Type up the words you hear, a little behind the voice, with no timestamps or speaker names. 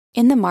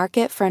In the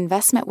market for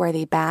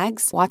investment-worthy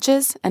bags,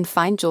 watches, and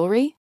fine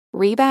jewelry,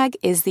 Rebag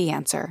is the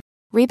answer.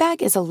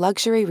 Rebag is a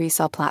luxury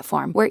resale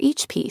platform where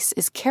each piece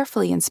is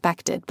carefully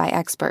inspected by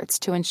experts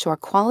to ensure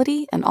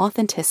quality and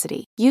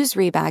authenticity. Use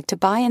Rebag to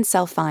buy and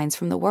sell finds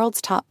from the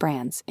world's top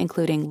brands,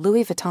 including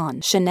Louis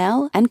Vuitton,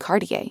 Chanel, and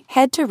Cartier.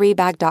 Head to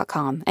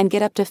Rebag.com and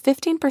get up to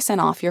 15%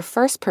 off your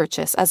first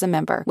purchase as a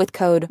member with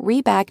code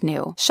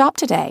REBAGNEW. Shop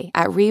today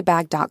at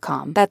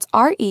Rebag.com. That's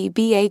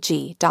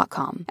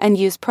REBAG.com. And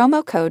use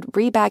promo code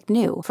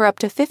REBAGNEW for up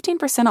to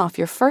 15% off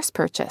your first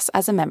purchase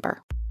as a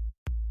member.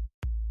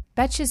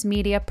 Betches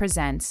Media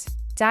presents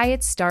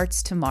Diet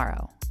Starts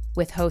Tomorrow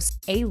with host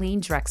Aileen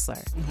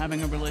Drexler. I'm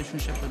having a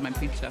relationship with my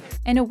pizza.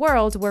 In a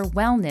world where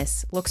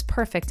wellness looks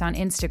perfect on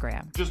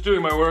Instagram, Just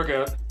doing my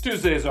workout.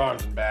 Tuesdays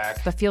arms and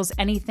back. but feels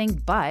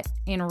anything but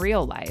in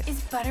real life.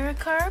 Is butter a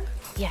carb?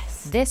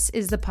 Yes. This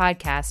is the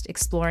podcast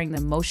exploring the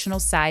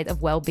emotional side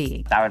of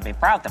well-being I would be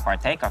proud to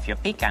partake of your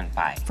pecan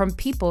pie. from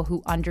people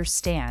who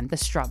understand the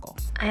struggle.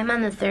 I am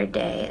on the third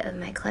day of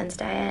my cleanse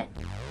diet.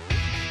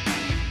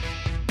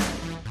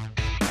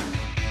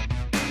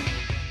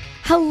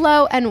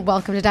 Hello and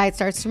welcome to Diet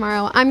Starts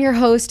Tomorrow. I'm your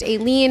host,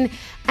 Aileen,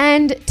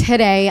 and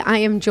today I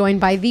am joined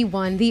by the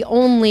one, the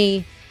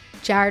only,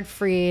 Jared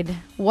Freed.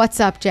 What's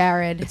up,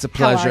 Jared? It's a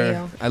How are pleasure.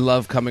 you? I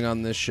love coming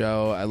on this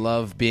show. I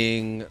love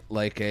being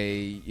like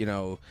a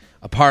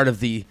part of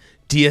the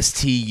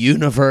DST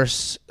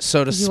universe,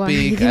 so to You are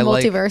speak. the I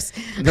like multiverse.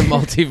 the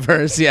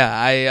multiverse. Yeah.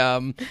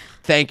 I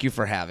thank you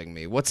for having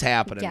me. What's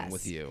happening Yes.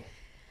 with you?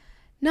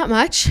 Not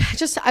much.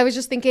 I was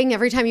just thinking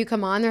every time you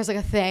come on, there's like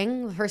a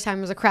thing. The first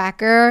time was a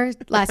cracker.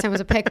 Last time was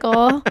a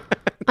pickle.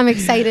 I'm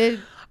excited.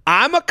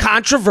 I'm a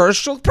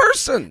controversial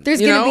person. There's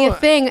going to be a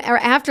thing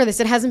after this.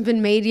 It hasn't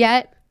been made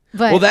yet,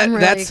 but I'm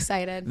really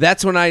excited.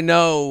 That's when I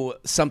know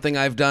something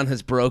I've done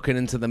has broken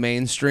into the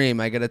mainstream.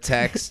 I get a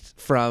text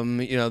from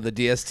the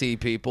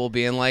DST people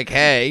being like,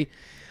 "Hey,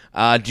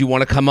 do you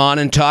want to come on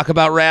and talk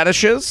about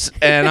radishes?"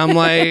 And I'm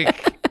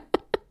like,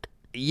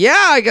 "Yeah,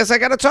 I guess I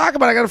got to talk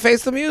about it. I got to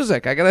face the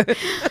music. I got to."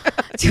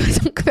 Do you want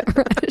to talk about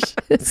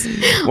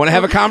radishes? Want to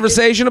have a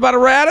conversation about a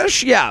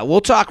radish? Yeah,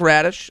 we'll talk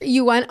radish.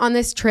 You went on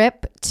this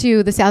trip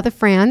to the south of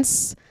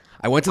France.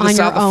 I went to the On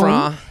south your of own?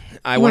 France.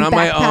 I You went went on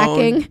my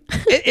own. backpacking?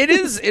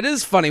 It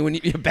is funny when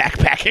you're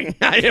backpacking.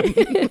 I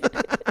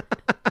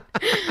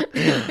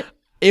am.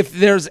 If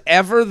there's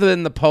ever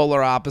been the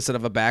polar opposite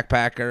of a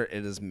backpacker,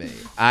 it is me.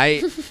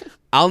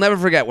 I'll never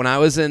forget when I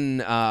was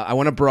I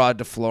went abroad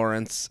to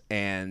Florence,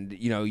 and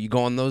you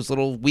go on those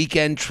little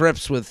weekend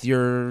trips with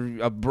your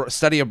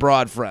study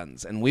abroad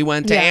friends, and we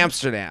went to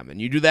Amsterdam,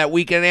 and you do that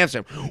weekend in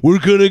Amsterdam. We're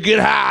gonna get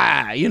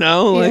high,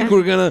 like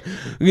we're gonna,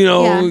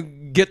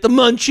 get the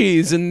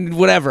munchies and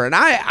whatever. And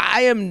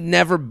I have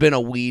never been a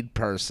weed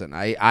person.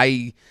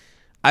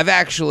 I've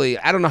actually,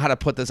 I don't know how to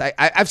put this.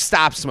 I've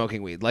stopped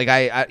smoking weed. Like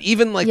I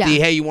even like the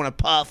hey, you want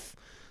to puff?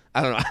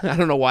 I don't know. I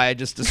don't know why I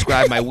just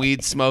described my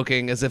weed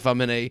smoking as if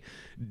I'm in a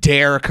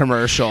Dare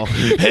commercial.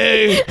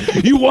 Hey,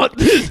 you want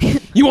this?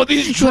 You want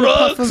these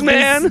drugs,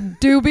 man?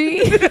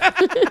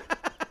 Doobie.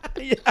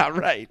 Yeah,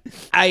 right.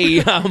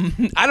 I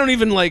don't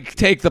even like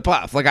take the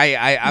puff. Like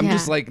I'm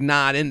just like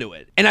not into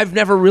it, and I've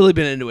never really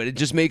been into it. It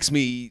just makes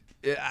me.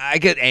 I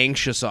get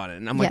anxious on it,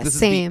 and I'm like, this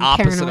is the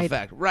opposite paranoid.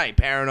 effect. Right,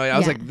 paranoid. I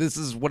was like, this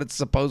is what it's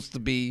supposed to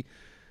be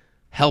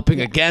helping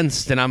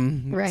against, and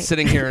I'm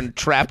sitting here and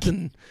trapped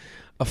in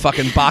a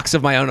fucking box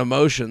of my own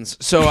emotions.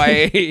 So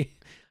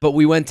but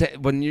we went to,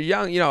 when you're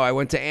young, I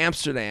went to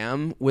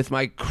Amsterdam with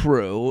my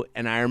crew,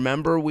 and I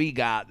remember we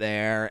got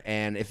there,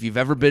 and if you've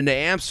ever been to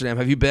Amsterdam,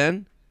 have you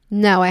been?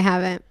 No, I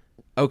haven't.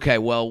 Okay,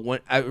 well,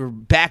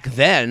 back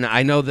then,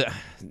 I know that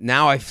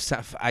now I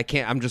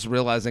can't. I'm just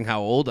realizing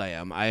how old I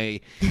am. I'm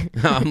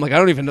like, I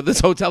don't even know.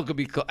 This hotel could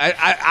be closed.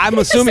 I'm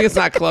assuming it's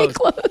not closed.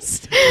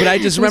 But I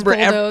just remember,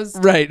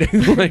 right,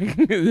 like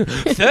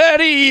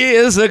 30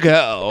 years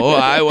ago,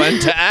 I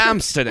went to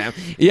Amsterdam.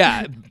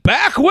 Yeah,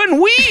 back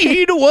when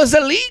weed was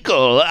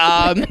illegal.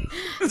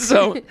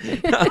 So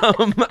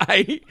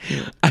I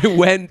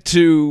went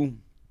to.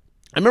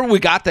 I remember we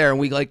got there and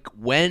we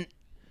went.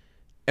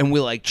 And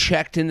we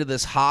checked into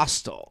this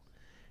hostel,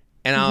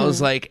 and I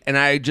was like, and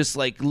I just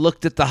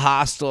looked at the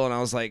hostel, and I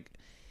was like,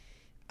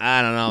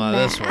 I don't know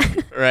about this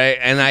one, right?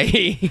 And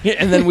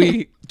and then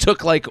we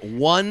took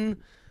one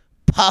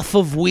puff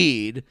of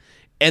weed,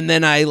 and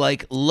then I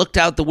looked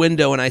out the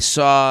window and I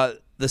saw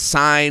the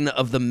sign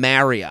of the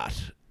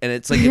Marriott, and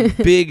it's a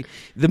big,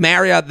 the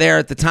Marriott there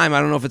at the time, I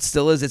don't know if it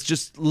still is. It's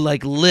just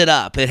lit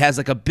up. It has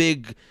a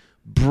big,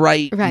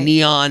 bright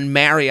neon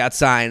Marriott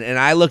sign, and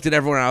I looked at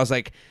everyone and I was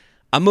like,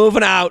 I'm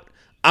moving out.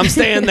 I'm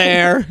staying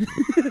there.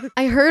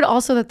 I heard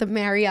also that the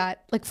Marriott,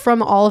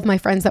 from all of my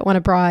friends that went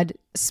abroad,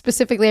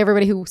 specifically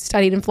everybody who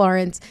studied in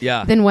Florence,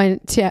 then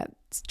went to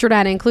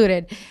Jordana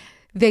included,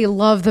 they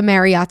love the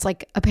Marriotts.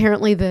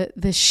 Apparently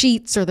the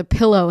sheets or the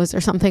pillows or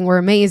something were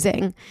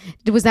amazing.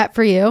 Was that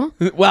for you?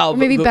 Well, or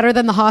maybe better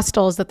than the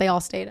hostels that they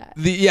all stayed at.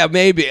 Yeah,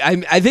 maybe.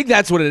 I think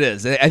that's what it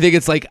is. I think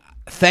it's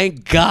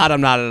thank God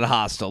I'm not at a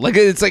hostel. Like,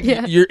 it's like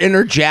your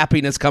inner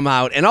jappiness come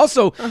out. And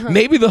also,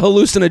 maybe the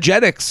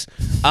hallucinogenics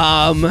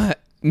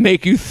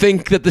make you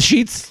think that the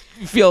sheets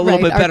feel a little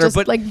bit better. Just,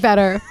 but like,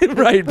 better.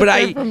 Right, but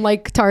I... From,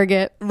 like,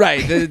 Target.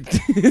 Right.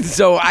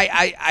 So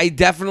I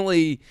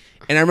definitely...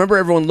 And I remember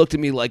everyone looked at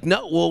me like,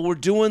 no, well, we're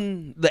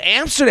doing the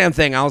Amsterdam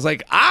thing. I was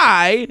like,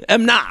 I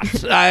am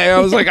not. I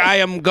was like, I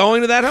am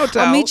going to that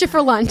hotel. I'll meet you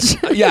for lunch.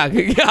 yeah,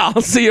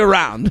 I'll see you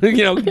around.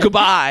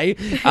 Goodbye.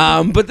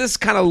 But this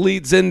kind of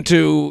leads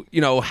into,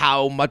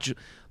 how much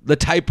the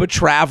type of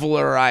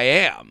traveler I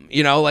am.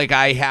 Like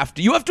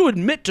you have to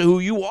admit to who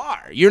you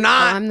are. You're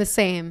not. I'm the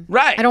same.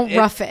 Right. I don't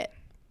rough it.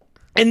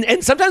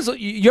 And sometimes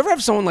you ever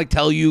have someone like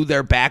tell you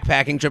their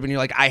backpacking trip and you're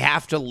like, I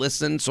have to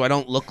listen so I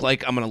don't look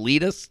like I'm an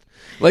elitist.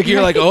 Like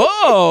you're like,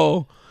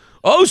 so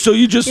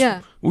you just,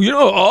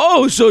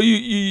 so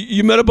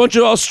you met a bunch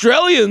of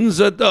Australians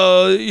at,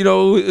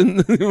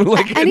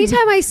 like.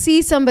 Anytime I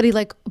see somebody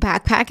like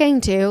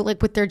backpacking too,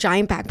 like with their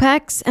giant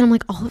backpacks, and I'm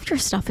like, all of your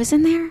stuff is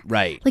in there?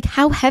 Right. Like,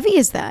 how heavy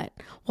is that?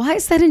 Why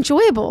is that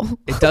enjoyable?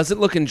 It doesn't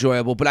look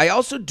enjoyable, but I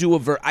also do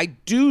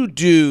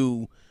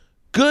do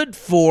good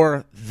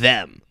for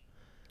them.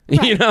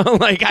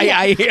 Right.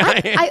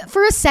 I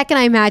for a second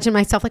I imagine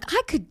myself like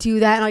I could do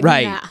that. And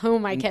right. Nah, who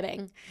am I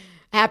kidding?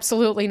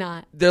 Absolutely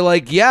not. They're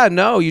like, yeah,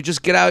 no, you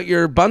just get out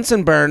your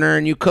Bunsen burner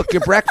and you cook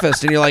your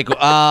breakfast. And you're like,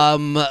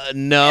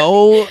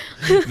 no.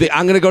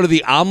 I'm going to go to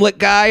the omelet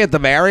guy at the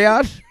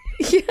Marriott.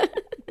 Yeah.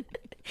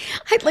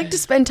 I'd like to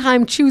spend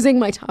time choosing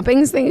my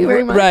toppings. Thank you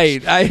very much.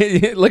 Right.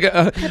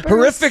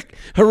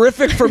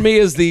 Horrific for me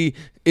is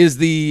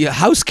the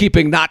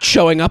housekeeping not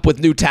showing up with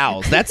new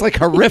towels. That's like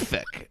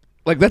horrific.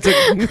 Like that's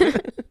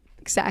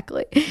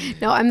Exactly.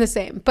 No, I'm the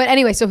same. But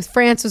anyway, so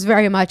France was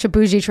very much a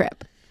bougie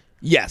trip.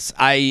 Yes,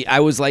 I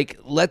was like,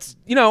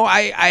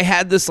 I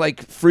had this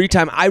like free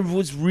time. I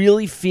was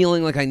really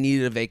feeling like I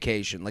needed a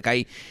vacation. Like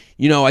I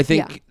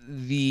think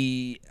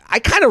I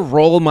kind of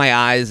roll my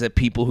eyes at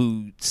people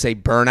who say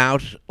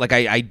burnout. Like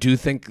I do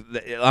think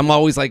I'm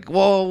always like,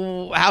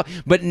 well, how?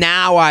 But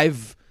now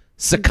I've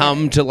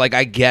succumb to like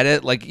I get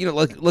it, like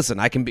listen,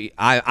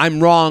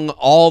 I'm wrong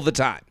all the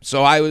time,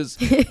 so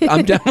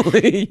I'm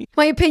definitely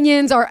my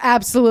opinions are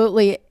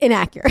absolutely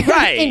inaccurate,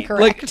 right?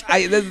 Incorrect.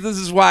 Like this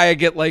is why I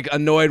get like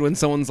annoyed when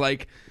someone's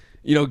like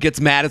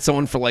gets mad at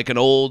someone for like an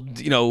old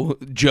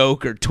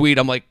joke or tweet.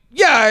 I'm like,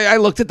 yeah, I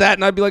looked at that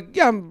and I'd be like,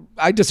 yeah,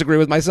 I disagree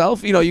with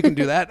myself. You can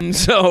do that. And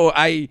so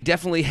I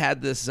definitely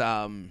had this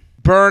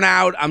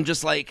burnout. I'm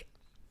just like,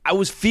 I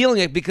was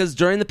feeling it because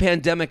during the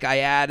pandemic,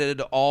 I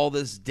added all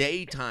this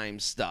daytime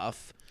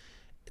stuff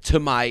to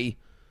my,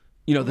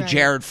 the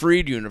Jared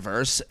Freed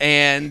universe.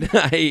 And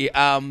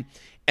and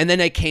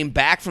then I came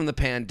back from the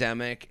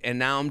pandemic and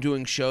now I'm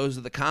doing shows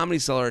at the Comedy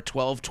Cellar at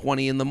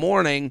 12:20 in the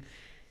morning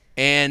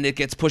and it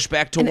gets pushed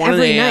back to 1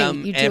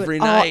 a.m. every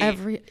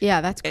night.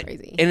 Yeah, that's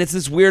crazy. And it's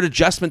this weird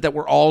adjustment that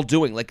we're all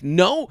doing. Like,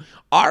 no,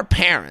 our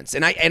parents,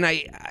 and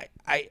I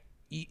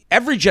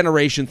every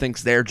generation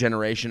thinks their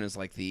generation is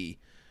like the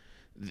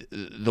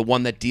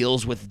one that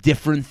deals with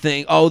different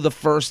things. Oh, the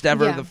first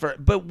ever,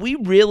 but we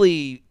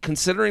really,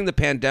 considering the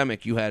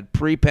pandemic, you had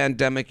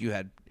pre-pandemic, you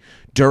had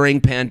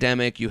during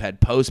pandemic, you had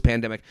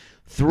post-pandemic,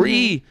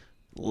 3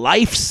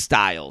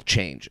 lifestyle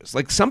changes.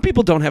 Like some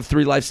people don't have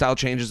 3 lifestyle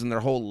changes in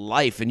their whole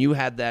life, and you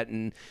had that,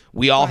 and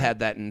we all had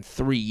that in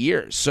 3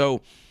 years.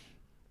 So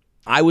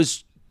I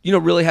was,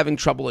 really having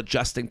trouble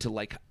adjusting to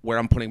like where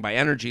I'm putting my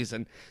energies,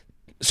 and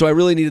so I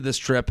really needed this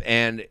trip.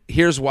 And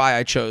here's why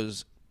I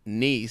chose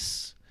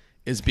Nice.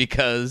 Is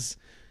because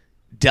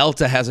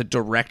Delta has a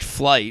direct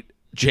flight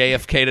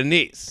JFK to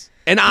Nice.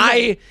 And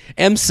I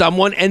am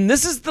someone, and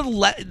this is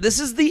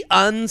the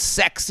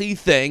unsexy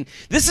thing.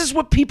 This is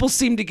what people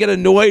seem to get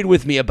annoyed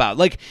with me about.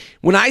 Like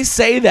when I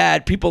say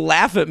that, people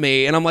laugh at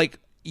me and I'm like,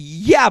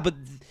 yeah, but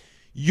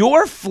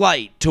your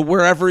flight to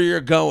wherever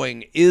you're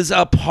going is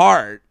a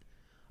part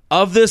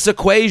of this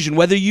equation,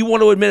 whether you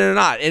want to admit it or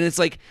not. And it's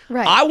like,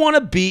 I want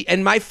to be,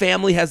 and my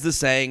family has this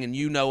saying, and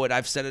it,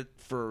 I've said it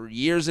for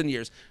years and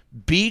years,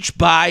 beach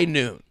by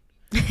noon.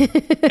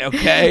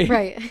 Okay?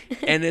 Right.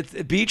 And it's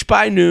beach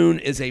by noon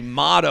is a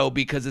motto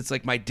because it's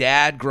like my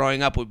dad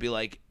growing up would be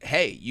like,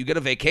 hey, you get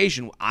a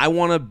vacation. I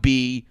want to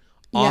be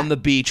on the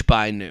beach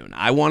by noon.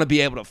 I want to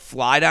be able to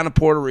fly down to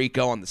Puerto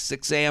Rico on the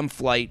 6 a.m.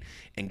 flight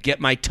and get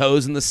my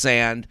toes in the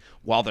sand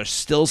while they're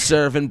still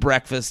serving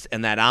breakfast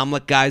and that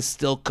omelet guy's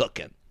still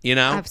cooking,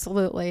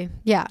 Absolutely.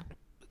 Yeah.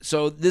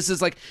 So this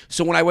is like,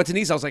 so when I went to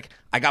Nice, I was like,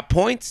 I got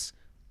points,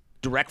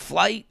 direct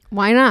flight.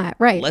 Why not?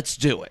 Right. Let's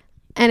do it.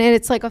 And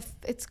it's like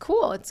it's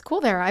cool. It's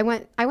cool there. I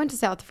went to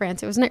South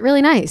France. It was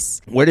really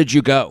nice. Where did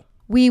you go?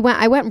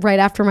 I went right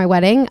after my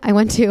wedding. I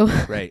went to,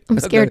 right. I'm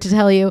scared to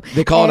tell you.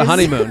 They call it a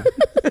honeymoon.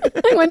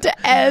 I went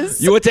to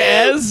Ez. You went to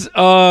Ez?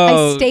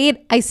 Oh.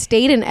 I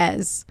stayed in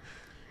Ez,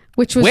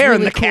 which was where,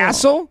 really in the cool.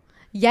 castle?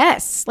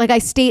 Yes. Like I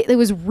stayed, it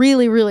was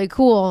really, really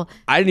cool.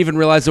 I didn't even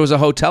realize there was a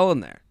hotel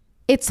in there.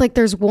 It's like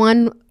there's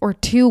 1 or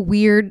 2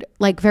 weird,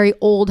 like very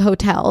old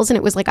hotels. And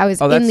it was like I was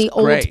in the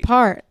old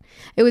part.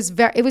 It was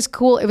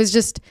cool. It was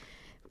just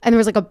and there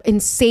was like an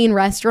insane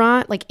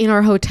restaurant like in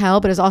our hotel,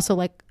 but it was also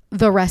like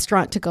the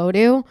restaurant to go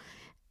to.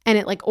 And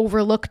it like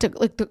overlooked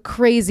like the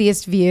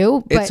craziest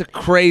view. But it's a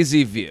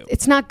crazy view.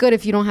 It's not good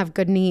if you don't have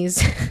good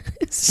knees.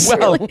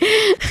 Well,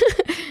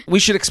 we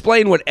should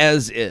explain what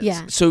Ez is.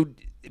 Yeah. So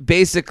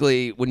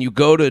basically, when you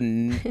go to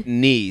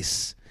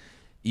Nice,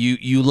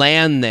 you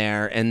land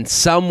there, and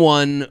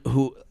someone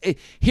who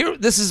here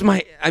this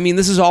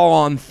is all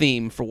on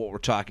theme for what we're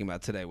talking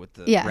about today with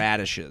the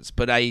radishes.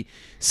 But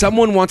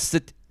someone wants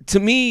to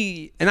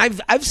me, and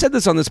I've said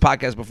this on this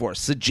podcast before.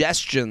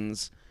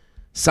 Suggestions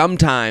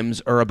sometimes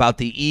are about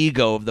the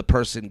ego of the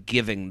person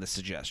giving the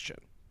suggestion.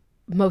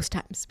 Most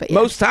times, but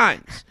most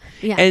times.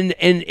 Yeah. And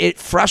it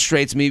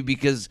frustrates me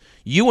because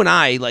you and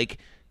I, like,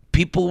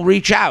 people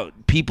reach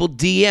out, people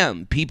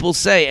DM, people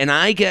say, and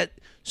I get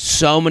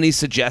so many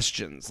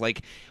suggestions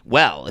like,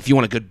 well, if you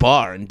want a good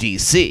bar in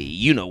DC,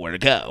 you know where to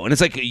go. And it's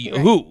like,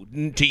 who?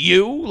 To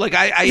you? Like,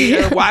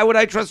 why would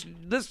I trust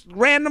this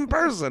random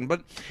person?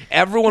 But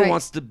everyone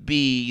wants to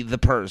be the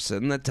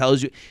person that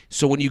tells you.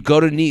 So when you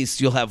go to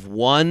Nice, you'll have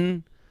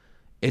one.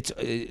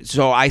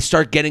 So I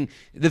start getting,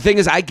 the thing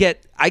is I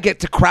get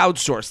to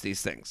crowdsource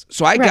these things.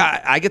 So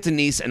I get to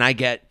Nice and I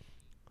get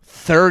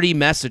 30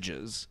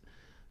 messages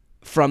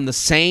from the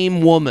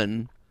same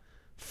woman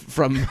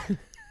from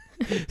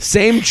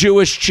same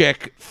Jewish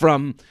chick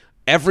from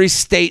every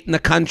state in the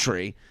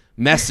country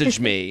message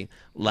me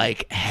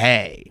like,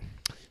 hey,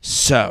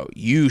 so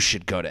you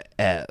should go to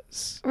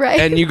Ez. Right.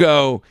 And you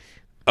go,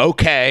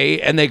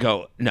 okay. And they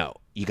go, no,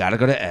 you got to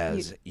go to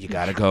Ez. You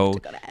got to go.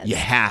 You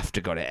have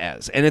to go to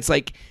Ez. And it's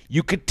like,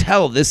 you could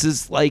tell this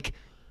is like,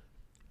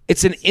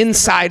 it's an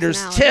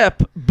insider's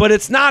tip, but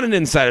it's not an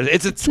insider.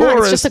 It's a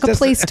tourist. It's just like a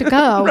place to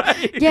go.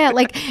 Right. Yeah,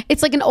 like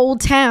it's like an old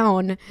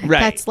town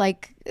that's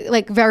like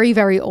very,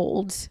 very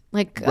old,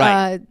 like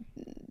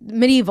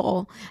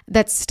medieval,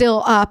 that's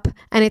still up,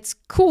 and it's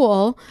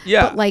cool.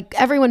 Yeah. But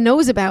like everyone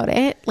knows about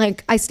it.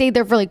 Like I stayed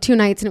there for like 2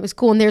 nights, and it was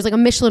cool. And there's like a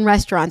Michelin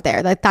restaurant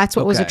there. That's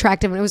what was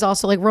attractive, and it was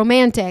also like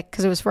romantic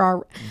because it was for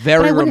our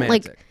very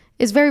romantic.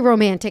 It's very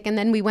romantic. And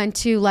then we went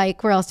to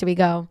like, where else did we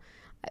go?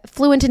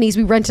 Flew into Nice.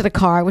 We rented a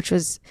car, which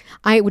was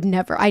I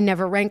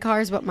never rent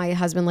cars, but my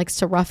husband likes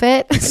to rough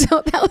it.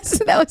 So that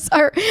was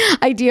our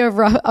idea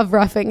of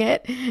roughing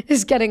it,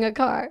 is getting a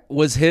car.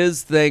 Was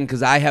his thing,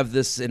 because I have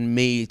this in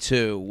me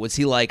too, was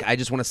he like, I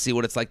just want to see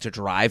what it's like to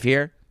drive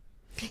here?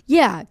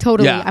 Yeah,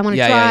 totally. Yeah. I want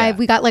to drive.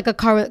 We got like a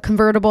car,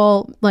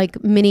 convertible,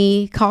 like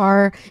mini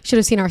car. Should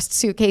have seen our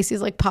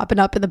suitcases like popping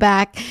up in the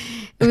back.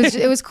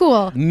 It was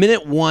cool.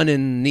 Minute one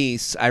in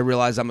Nice, I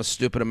realized I'm a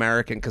stupid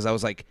American because I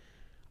was like,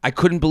 I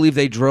couldn't believe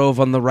they drove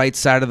on the right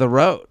side of the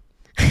road.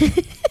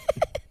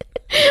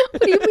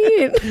 What do you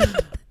mean?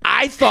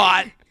 I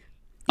thought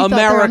America. Thought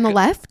they were on the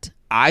left?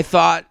 I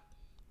thought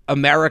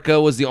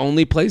America was the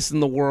only place in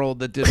the world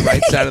that did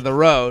right side of the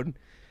road.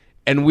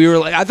 And we were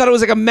like, I thought it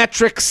was like a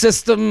metric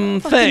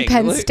system thing.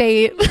 Penn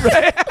State.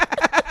 Right?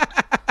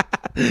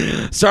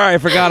 Sorry, I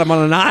forgot I'm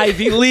on an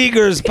Ivy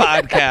Leaguers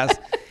podcast.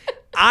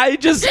 I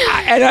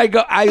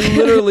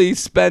literally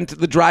spent,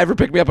 the driver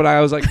picked me up and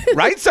I was like,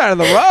 right side of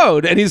the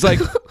road. And he's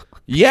like,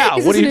 yeah,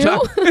 what are you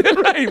talking?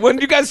 Right. When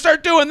do you guys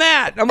start doing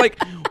that? I'm like,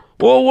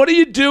 well, what do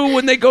you do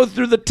when they go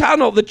through the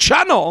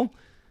channel?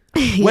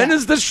 Yeah. When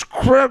is the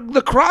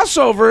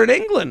crossover in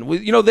England?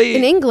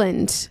 In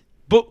England.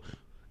 But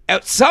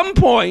at some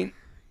point,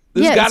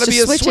 there's got to be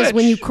a switch.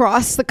 When you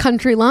cross the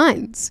country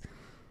lines.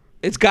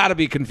 It's got to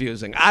be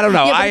confusing. I don't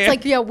know. Yeah, but it's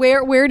like,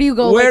 where do you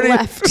go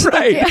left?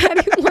 Right.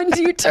 When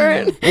do you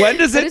turn? When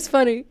does it? It's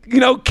funny.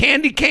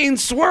 Candy cane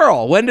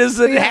swirl. When does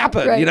it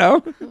happen? Right.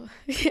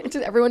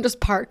 Everyone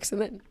just parks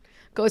and then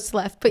goes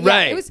left. But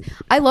yeah,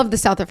 I love the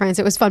south of France.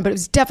 It was fun, but it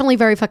was definitely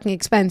very fucking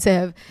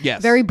expensive.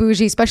 Yes. Very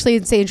bougie, especially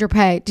in Saint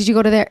Tropez. Did you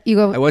go to there?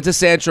 I went to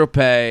Saint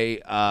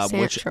Tropez,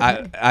 which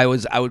I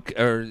would,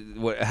 or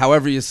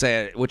however you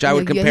say it, which I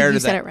would compare to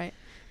said it right.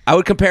 I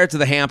would compare it to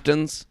the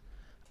Hamptons.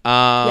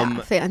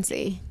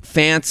 Fancy,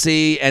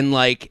 and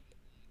like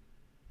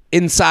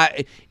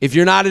inside. If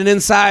you're not an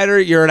insider,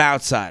 you're an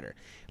outsider.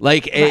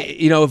 Like,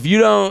 if you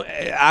don't,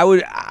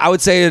 I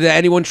would say to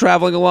anyone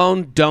traveling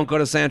alone, don't go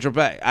to Saint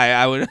Tropez.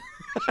 I would.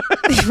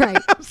 Right.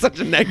 I'm such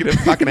a negative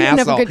fucking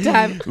asshole. Have a good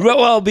time.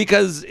 Well,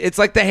 because it's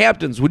like the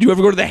Hamptons. Would you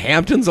ever go to the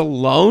Hamptons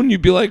alone?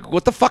 You'd be like,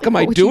 what the fuck am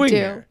I doing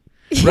here?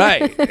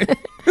 Right.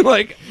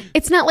 Like,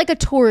 it's not like a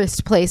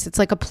tourist place. It's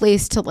like a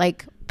place to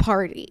like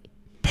party,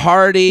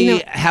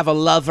 have a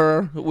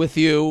lover with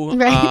you.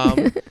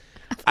 Right.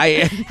 I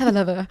have a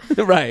lover.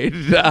 Right.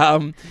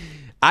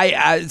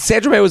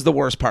 Saint Tropez was the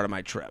worst part of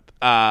my trip.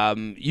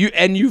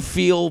 You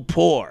feel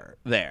poor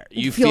there.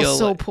 You feel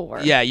so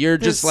poor. Yeah, There's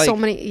just like so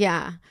many.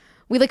 Yeah,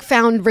 we like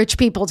found rich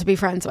people to be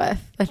friends with.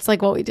 That's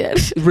like what we did.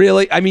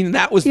 Really, I mean,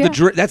 that was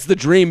that's the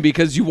dream,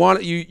 because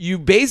you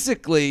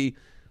basically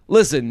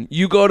listen.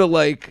 You go to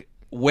like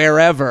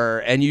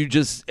wherever, and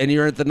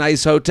you're at the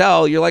nice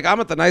hotel. You're like, I'm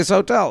at the nice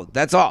hotel.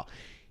 That's all.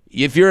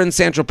 If you're in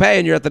Saint Tropez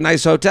and you're at the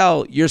nice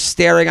hotel, you're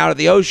staring out at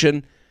the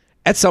ocean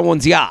at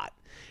someone's yacht.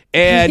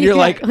 And you're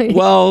like,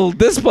 well,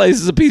 this place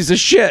is a piece of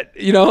shit.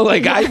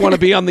 Like I want to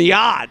be on the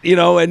yacht,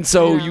 and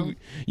so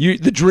you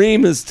the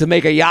dream is to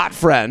make a yacht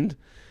friend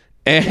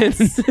and,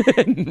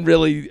 and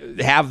really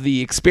have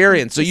the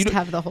experience. So you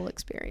have the whole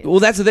experience. Well,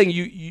 that's the thing.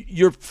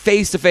 You're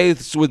face to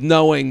face with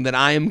knowing that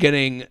I'm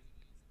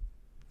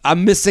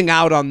missing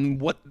out on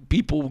what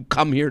people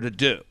come here to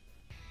do.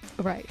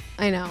 Right.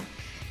 I know.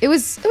 It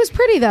was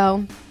pretty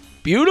though.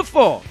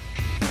 Beautiful.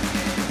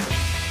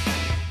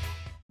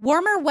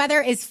 Warmer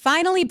weather is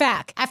finally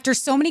back. After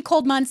so many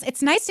cold months,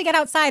 it's nice to get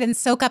outside and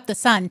soak up the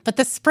sun. But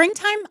the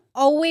springtime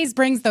always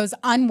brings those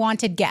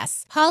unwanted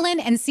guests, pollen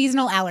and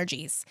seasonal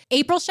allergies.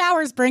 April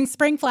showers bring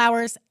spring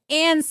flowers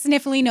and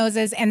sniffly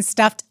noses and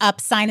stuffed up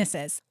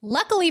sinuses.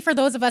 Luckily for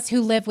those of us who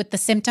live with the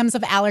symptoms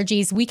of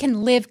allergies, we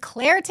can live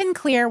Claritin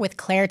Clear with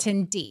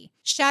Claritin D.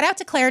 Shout out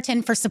to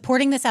Claritin for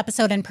supporting this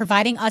episode and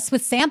providing us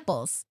with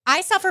samples.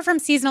 I suffer from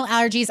seasonal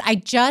allergies. I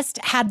just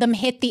had them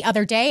hit the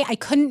other day. I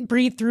couldn't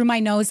breathe through my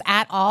nose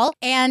at all.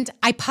 And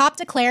I popped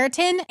a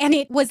Claritin and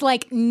it was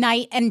like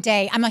night and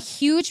day. I'm a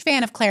huge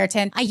fan of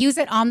Claritin. I use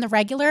it on the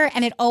regular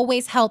and it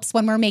always helps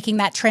when we're making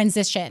that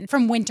transition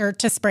from winter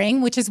to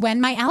spring, which is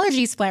when my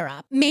allergies flare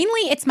up.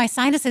 Mainly it's my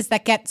sinuses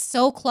that get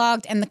so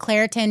clogged and the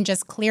Claritin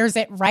just clears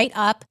it right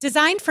up.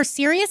 Designed for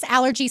serious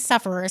allergy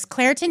sufferers,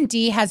 Claritin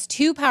D has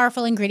 2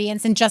 powerful ingredients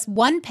in just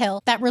 1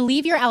 pill that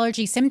relieve your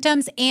allergy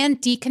symptoms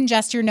and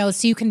decongest your nose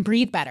so you can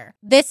breathe better.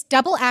 This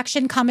double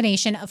action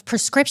combination of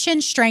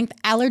prescription strength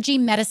allergy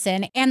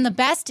medicine and the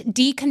best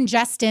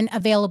decongestant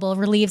available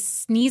relieves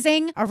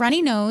sneezing, a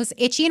runny nose,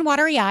 itchy and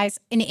watery eyes,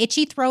 an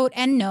itchy throat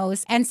and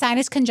nose, and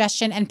sinus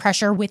congestion and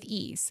pressure with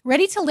ease.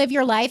 Ready to live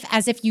your life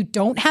as if you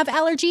don't have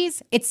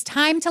allergies? It's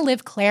time to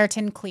live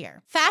Claritin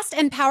Clear. Fast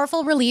and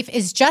powerful relief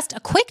is just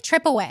a quick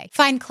trip away.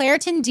 Find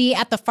Claritin D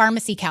at the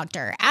pharmacy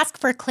counter. Ask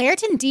for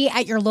Claritin D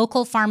at your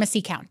local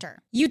pharmacy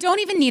counter. You don't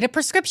even need a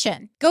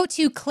prescription. Go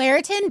to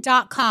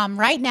Claritin.com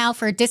right now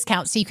for a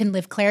discount so you can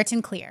live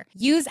Claritin Clear.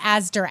 Use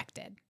as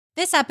directed.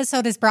 This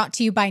episode is brought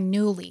to you by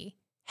Nuuly.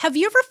 Have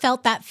you ever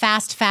felt that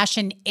fast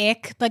fashion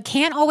ick, but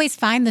can't always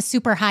find the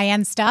super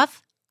high-end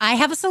stuff? I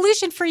have a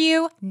solution for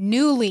you,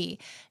 Nuuly.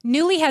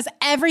 Nuuly has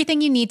everything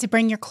you need to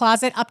bring your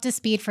closet up to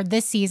speed for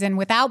this season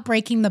without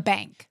breaking the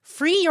bank.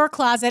 Free your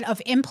closet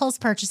of impulse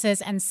purchases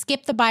and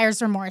skip the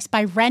buyer's remorse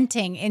by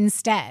renting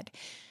instead.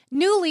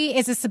 Nuuly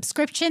is a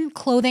subscription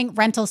clothing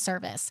rental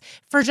service.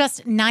 For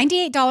just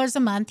 $98 a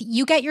month,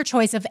 you get your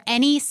choice of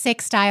any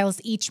 6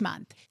 styles each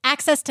month.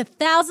 Access to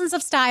thousands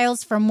of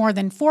styles from more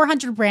than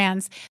 400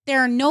 brands. There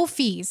are no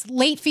fees,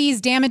 late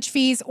fees, damage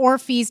fees, or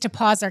fees to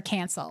pause or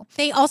cancel.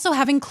 They also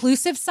have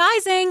inclusive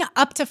sizing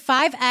up to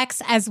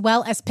 5X as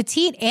well as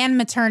petite and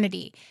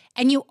maternity.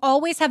 And you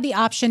always have the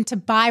option to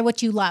buy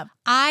what you love.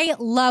 I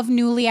love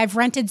Nuuly. I've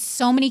rented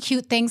so many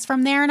cute things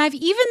from there, and I've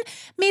even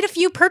made a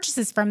few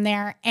purchases from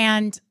there,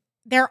 and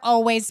they're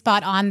always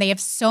spot on. They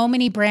have so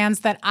many brands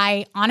that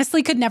I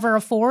honestly could never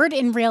afford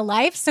in real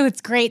life, so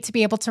it's great to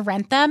be able to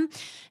rent them.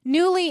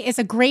 Nuuly is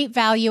a great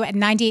value at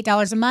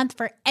 $98 a month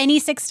for any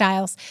 6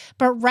 styles,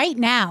 but right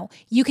now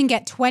you can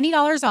get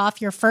 $20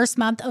 off your first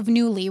month of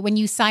Nuuly when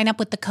you sign up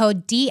with the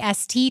code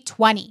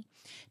DST20.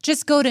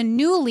 Just go to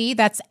Nuuly,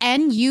 that's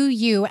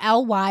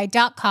NUULY.com,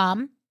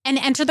 and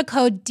enter the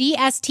code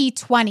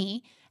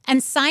DST20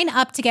 and sign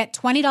up to get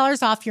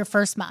 $20 off your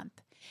first month.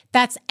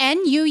 That's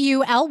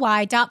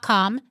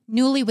NUULY.com,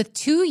 Nuuly with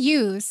 2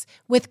 U's,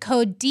 with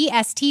code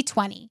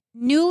DST20.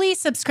 Nuuly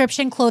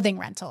subscription clothing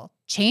rental.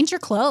 Change your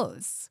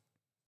clothes.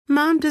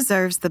 Mom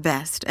deserves the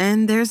best,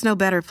 and there's no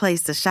better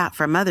place to shop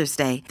for Mother's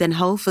Day than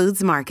Whole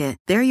Foods Market.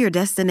 They're your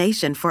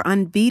destination for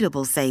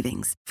unbeatable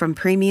savings, from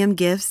premium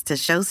gifts to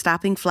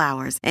show-stopping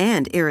flowers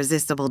and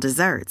irresistible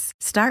desserts.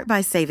 Start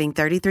by saving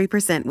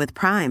 33% with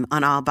Prime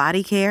on all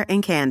body care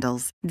and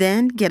candles.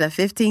 Then get a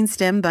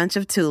 15-stem bunch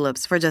of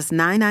tulips for just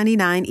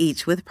 $9.99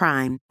 each with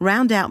Prime.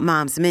 Round out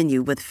Mom's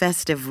menu with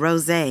festive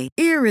rosé,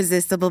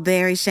 irresistible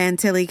berry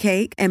chantilly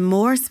cake, and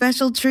more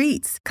special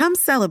treats. Come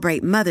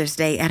celebrate Mother's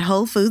Day at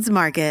Whole Foods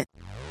Market.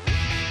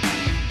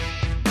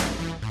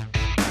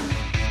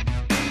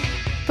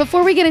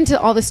 Before we get into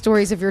all the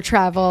stories of your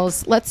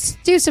travels, let's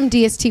do some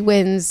DST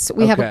wins.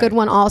 We have a good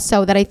one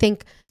also that I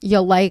think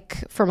you'll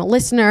like from a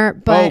listener,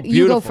 but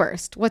you go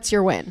first. What's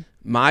your win?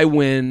 My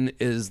win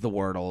is the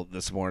Wordle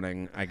this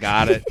morning. I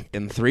got it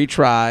in 3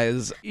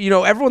 tries.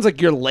 Everyone's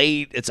like, you're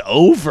late. It's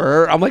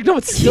over. I'm like, no,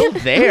 it's still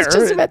there. I was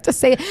just about to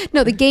say,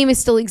 no, the game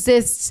still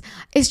exists.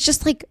 It's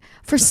just like,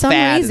 for some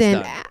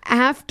reason,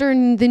 after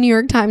the New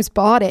York Times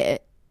bought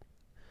it,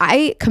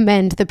 I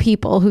commend the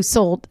people who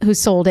sold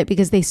it,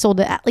 because they sold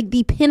it at like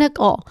the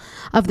pinnacle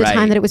of the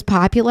time that it was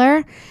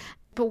popular.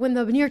 But when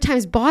the New York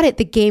Times bought it,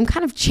 the game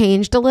kind of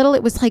changed a little.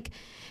 It was like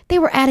they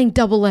were adding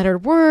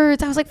double-lettered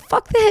words. I was like,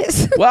 fuck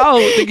this. Well,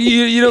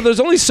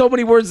 there's only so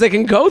many words they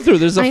can go through.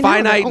 There's a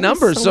finite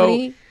number.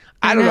 So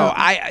I don't know.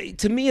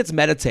 To me, it's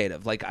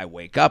meditative. Like, I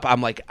wake up,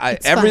 I'm like,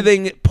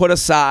 everything put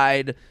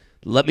aside.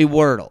 Let me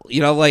Wordle.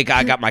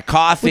 I got my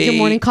coffee. With your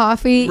morning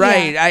coffee.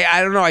 Right. Yeah.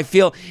 I don't know. I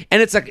feel, and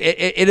it's like,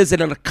 it is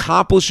an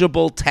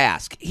accomplishable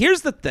task.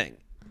 Here's the thing.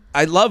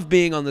 I love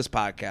being on this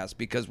podcast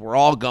because we're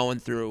all going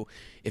through,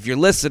 if you're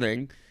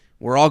listening,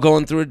 we're all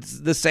going through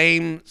the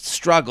same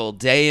struggle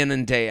day in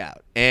and day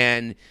out.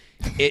 And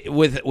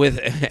with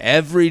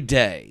every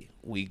day,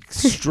 we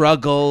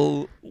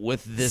struggle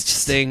with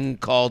this thing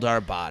called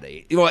our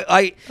body. You know,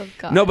 I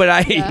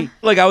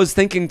was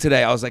thinking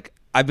today, I was like,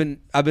 I've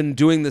been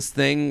doing this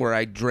thing where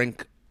I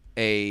drink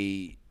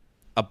a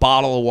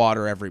bottle of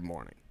water every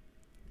morning.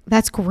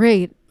 That's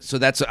great. So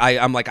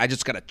I'm like, I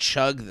just gotta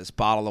chug this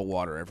bottle of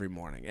water every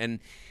morning, and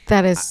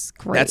that is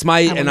great. That's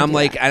and I'm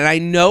like, and I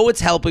know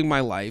it's helping my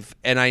life,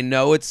 and I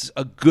know it's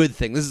a good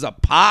thing. This is a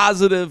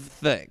positive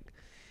thing.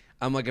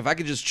 I'm like, if I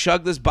could just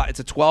chug this, it's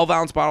a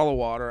 12-ounce bottle of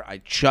water. I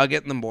chug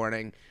it in the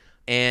morning,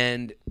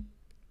 and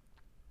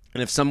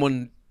if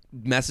someone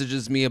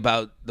messages me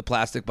about the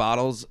plastic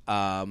bottles,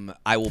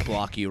 I will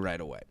block you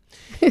right away.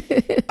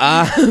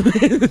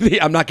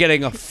 I'm not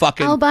getting a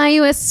fucking... I'll buy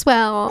you a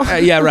Swell.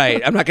 Yeah,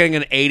 right. I'm not getting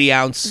an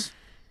 80-ounce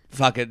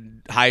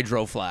fucking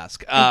hydro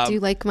flask. I do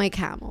like my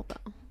Camel,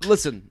 though.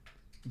 Listen,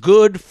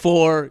 good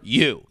for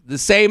you. The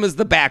same as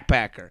the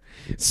backpacker.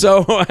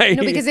 So no,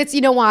 because it's,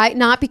 you know why?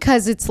 Not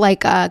because it's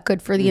like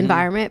good for the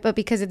environment, but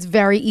because it's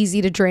very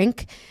easy to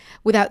drink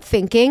without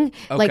thinking.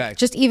 Okay. Like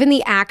just even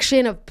the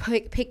action of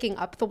picking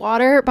up the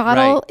water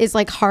bottle is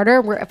like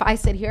harder. Where if I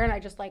sit here and I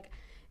just like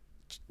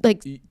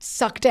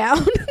suck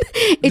down,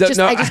 I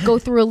just go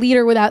through a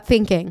liter without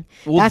thinking.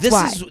 Well, that's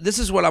why. This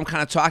is what I'm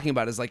kind of talking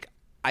about. Is like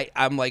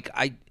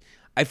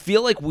I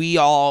feel like we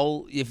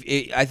all,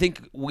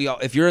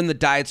 if you're in the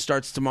Diet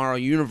Starts Tomorrow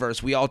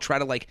universe, we all try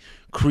to like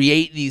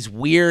create these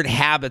weird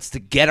habits to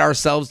get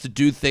ourselves to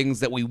do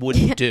things that we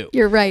wouldn't do.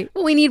 You're right.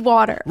 We need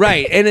water.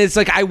 Right. And it's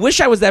like, I wish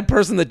I was that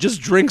person that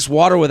just drinks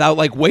water without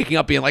like waking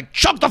up being like,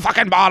 chug the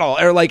fucking bottle,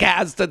 or like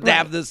has to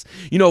have this,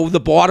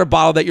 the water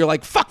bottle that you're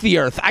like, fuck the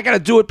earth. I got to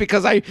do it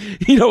because I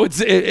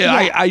notice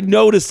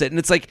it. And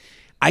it's like,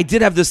 I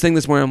did have this thing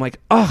this morning. I'm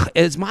like,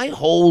 is my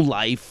whole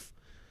life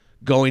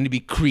going to be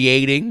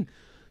creating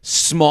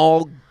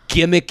small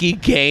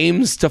gimmicky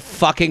games to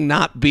fucking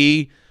not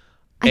be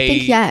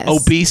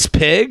obese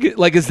pig?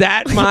 Like, is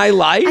that my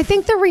life? I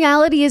think the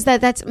reality is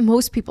that that's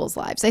most people's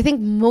lives. I think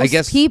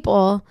most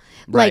people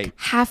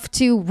have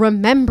to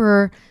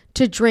remember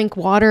to drink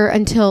water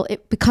until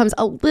it becomes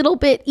a little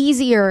bit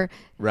easier.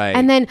 Right.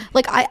 And then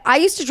like I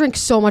used to drink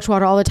so much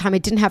water all the time. I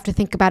didn't have to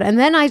think about it. And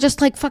then I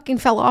just like fucking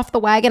fell off the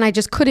wagon. I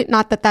just couldn't,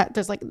 not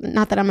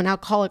that I'm an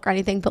alcoholic or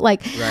anything, but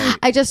like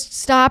I just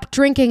stopped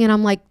drinking, and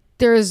I'm like,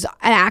 there's an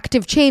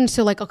active change.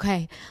 So like,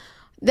 okay,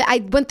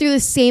 I went through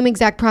the same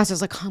exact process.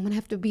 Like, I'm going to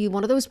have to be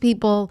one of those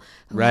people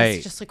who has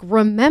to just like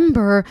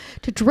remember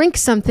to drink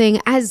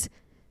something as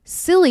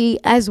silly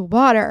as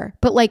water,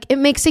 but like it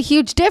makes a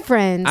huge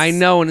difference. I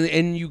know,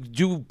 and you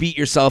do beat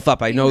yourself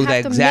up. I know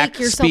that exact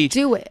speech.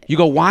 Do it. You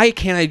go, why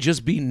can't I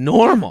just be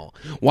normal?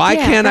 Why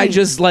can't I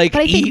just like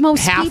eat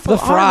half the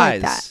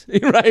fries?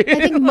 Right? I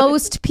think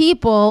most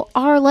people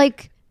are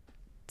like,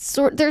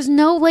 there's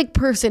no like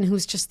person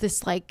who's just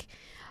this like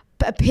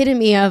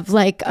epitome of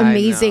like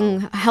amazing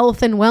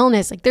health and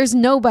wellness. Like there's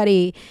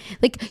nobody.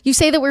 Like you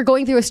say that we're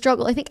going through a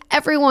struggle. I think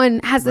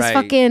everyone has this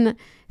fucking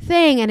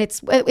thing, and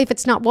it's, if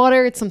it's not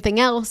water, it's something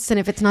else, and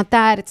if it's not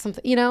that, it's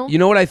something, You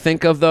know what I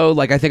think of though?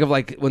 Like I think of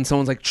like when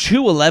someone's like,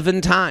 chew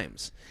 11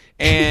 times.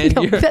 And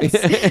that's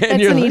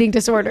an eating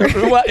disorder.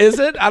 What is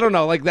it? I don't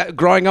know. Like that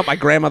growing up, my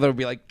grandmother would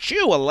be like,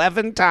 chew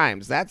 11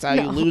 times. That's how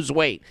you lose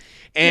weight.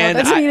 And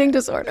that's an eating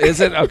disorder.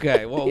 Is it?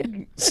 Okay. Well,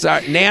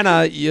 sorry,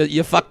 Nana,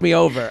 you fucked me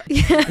over.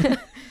 Yeah.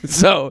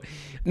 So,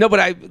 no, but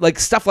I like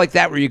stuff like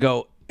that where you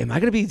go, am I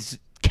going to be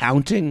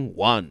counting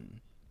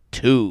 1,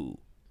 2,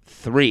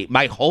 3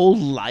 my whole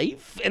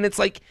life? And it's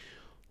like,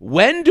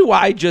 when do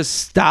I just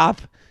stop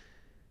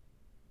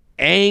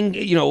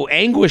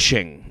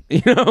anguishing?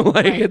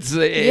 It's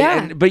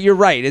but you're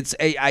right. It's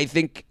I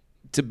think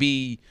to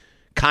be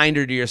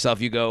kinder to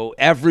yourself, you go,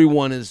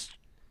 everyone is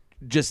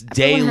just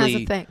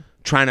daily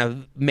trying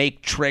to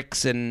make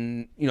tricks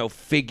and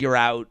figure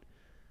out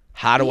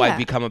how do I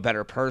become a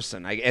better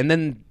person. And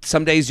then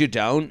some days you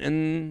don't,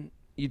 and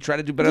you try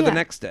to do better the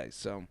next day.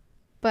 So,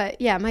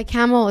 but yeah, my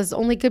Camel is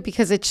only good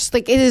because it's just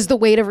like, it is the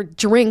way to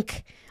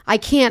drink. I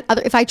can't,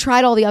 if I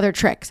tried all the other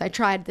tricks, I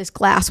tried this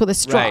glass with a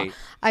straw. Right.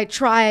 I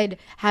tried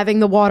having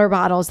the water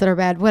bottles that are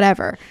bad,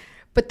 whatever.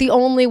 But the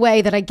only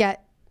way that I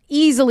get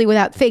easily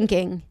without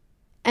thinking,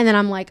 and then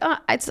I'm like,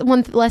 it's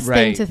one less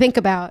thing to think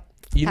about.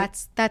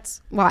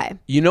 That's why.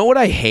 You know what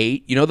I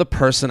hate? The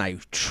person I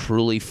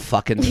truly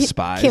fucking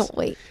despise. Can't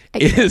wait.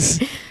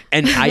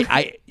 And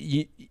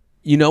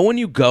when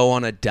you go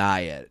on a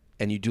diet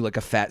and you do like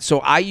a fat. So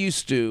I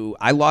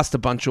lost a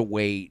bunch of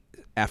weight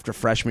after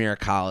freshman year of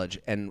college,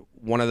 and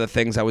one of the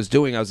things I was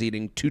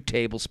eating 2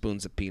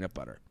 tablespoons of peanut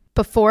butter.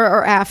 Before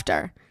or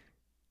after?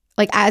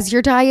 Like as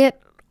your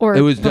diet? Or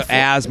it was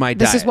as my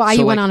diet. This is why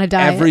you went on a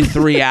diet. Every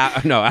 3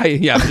 hours. No,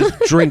 I'm just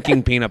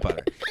drinking peanut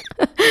butter.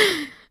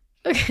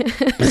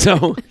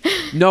 So,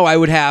 no, I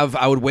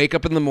would wake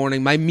up in the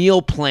morning. My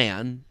meal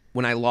plan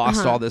when I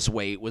lost all this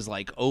weight was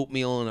like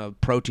oatmeal and a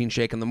protein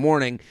shake in the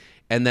morning,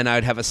 and then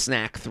I'd have a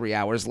snack 3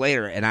 hours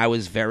later, and I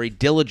was very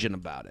diligent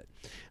about it.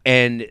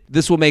 And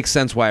this will make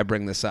sense why I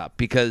bring this up,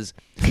 because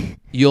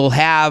you'll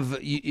have,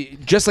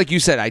 just like you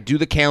said, I do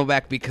the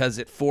Camelback because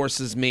it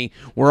forces me.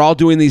 We're all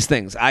doing these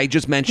things. I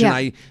just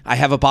mentioned I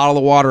have a bottle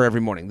of water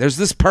every morning. There's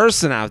this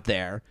person out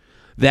there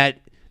that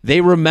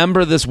they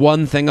remember this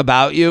one thing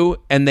about you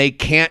and they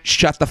can't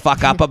shut the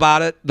fuck up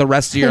about it the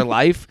rest of your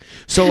life.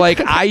 So like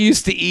I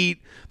used to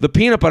eat the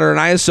peanut butter and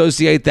I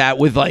associate that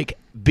with like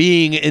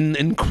being in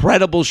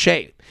incredible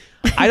shape.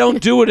 I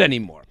don't do it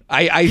anymore.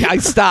 I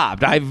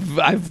stopped.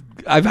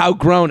 I've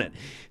outgrown it.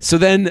 So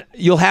then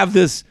you'll have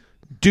this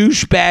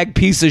douchebag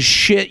piece of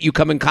shit you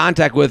come in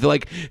contact with,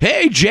 like,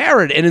 hey,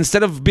 Jared. And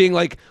instead of being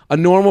like a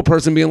normal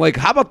person being like,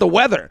 how about the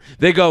weather?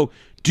 They go,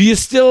 do you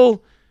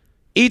still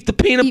eat the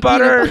peanut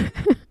butter?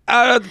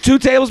 2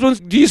 tablespoons?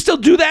 Do you still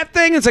do that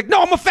thing? It's like,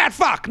 no, I'm a fat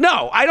fuck.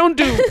 No, I don't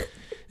do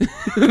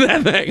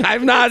that thing.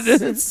 I'm not.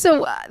 That's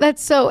so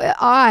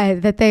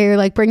odd that they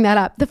like bring that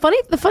up. The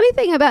funny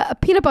thing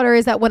about peanut butter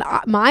is that when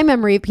my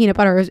memory of peanut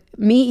butter is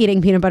me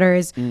eating peanut butter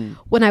is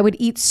when I would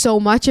eat so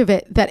much of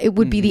it that it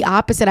would be the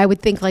opposite. I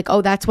would think like,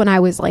 oh, that's when I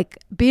was like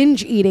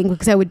binge eating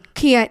because I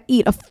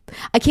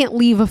can't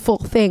leave a full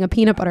thing of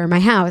peanut butter in my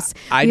house.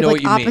 I know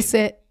what you mean.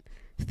 Opposite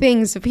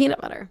things of peanut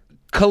butter.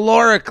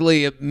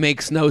 Calorically, it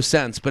makes no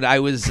sense, but I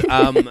was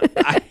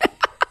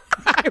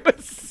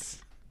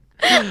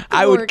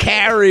I would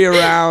carry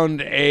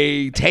around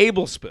a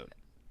tablespoon.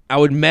 I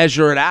would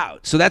measure it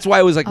out. So that's why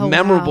it was like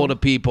memorable to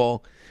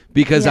people,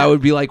 because I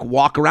would be like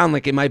walk around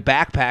like in my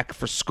backpack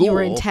for school. You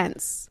were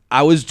intense.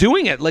 I was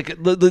doing it like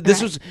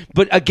this was,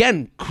 but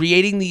again,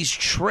 creating these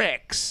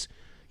tricks.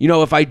 You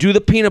know, if I do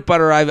the peanut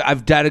butter,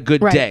 I've had a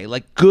good day,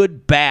 like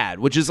good, bad,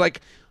 which is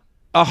like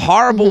a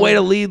horrible way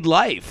to lead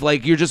life.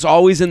 Like you're just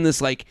always in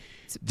this like,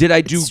 did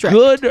I do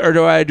good or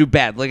do I do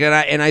bad? Like,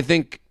 and I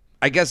think,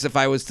 I guess if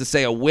I was to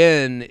say a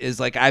win is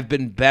like I've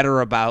been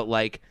better about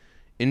like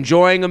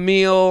enjoying a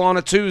meal on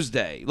a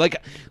Tuesday. Like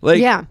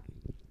yeah.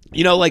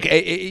 You know, like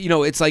you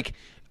know, it's like,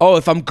 oh,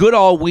 if I'm good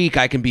all week,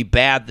 I can be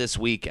bad this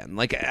weekend.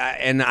 Like,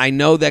 and I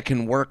know that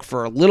can work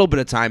for a little bit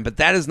of time, but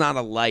that is not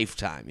a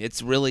lifetime.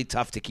 It's really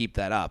tough to keep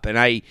that up. And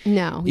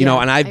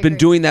I've been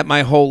doing that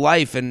my whole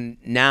life. And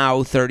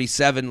now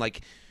 37,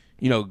 like,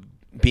 you know,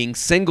 being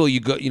single, you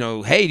go, you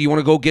know, hey, do you want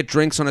to go get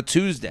drinks on a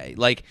Tuesday?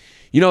 Like,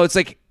 you know, it's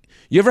like,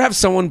 you ever have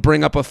someone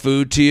bring up a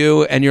food to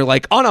you and you're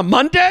like, on a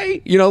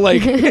Monday? You know,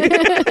 like...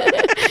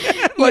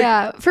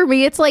 yeah, for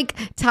me, it's like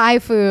Thai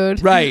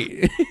food.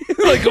 Right.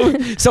 Like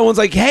someone's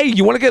like, hey,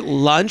 you want to get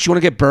lunch? You want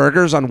to get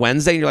burgers on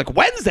Wednesday? And you're like,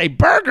 Wednesday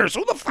burgers?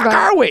 Who the fuck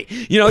are we?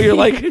 You know, you're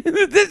like,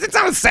 it's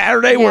not a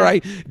Saturday where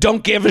I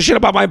don't give a shit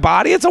about my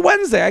body. It's a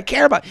Wednesday. I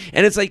care about.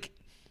 And it's like,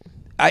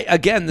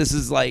 this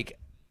is like,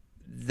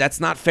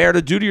 that's not fair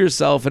to do to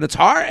yourself. And it's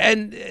hard.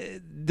 And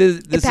this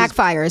it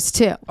backfires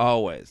too.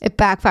 Always. It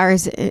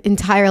backfires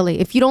entirely.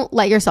 If you don't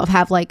let yourself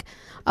have like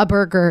a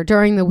burger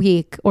during the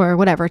week or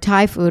whatever,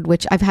 Thai food,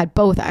 which I've had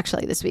both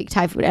actually this week,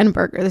 Thai food and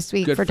burger this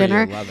week for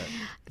dinner. You. Love it.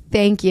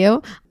 Thank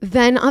you.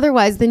 Then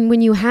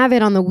when you have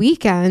it on the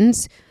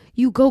weekends,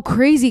 you go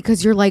crazy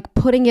because you're like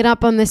putting it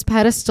up on this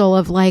pedestal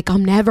of like,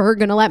 I'm never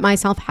going to let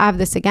myself have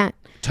this again.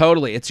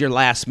 Totally. It's your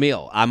last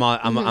meal.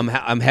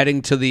 I'm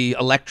heading to the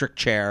electric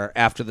chair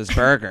after this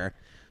burger.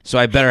 So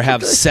I better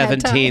have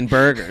 17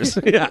 burgers.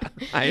 Yeah,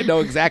 I know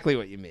exactly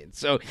what you mean.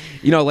 So,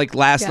 you know, like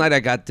last night I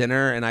got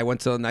dinner and I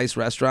went to a nice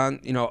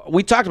restaurant. You know,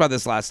 we talked about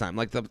this last time,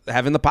 like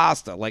having the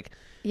pasta. Like,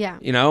 yeah,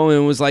 you know,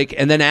 and it was like,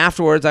 and then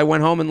afterwards I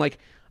went home and like,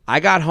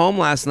 I got home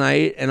last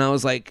night and I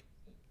was like,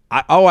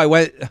 I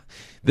went,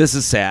 this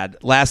is sad.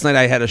 Last night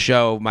I had a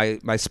show. My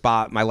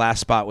last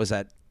spot was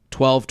at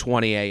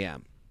 12:20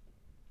 a.m.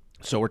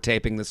 So we're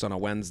taping this on a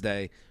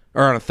Wednesday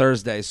or on a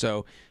Thursday.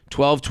 So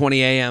 12:20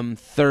 a.m.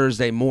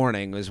 Thursday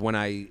morning is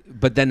when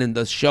but then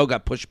the show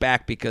got pushed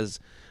back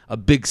because a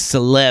big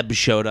celeb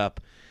showed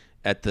up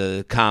at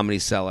the Comedy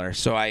Cellar.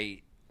 So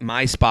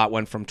my spot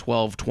went from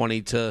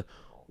 12:20 to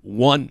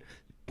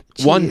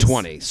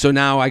 1:20. So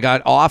now I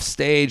got off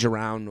stage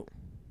around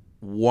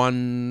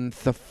 1:40,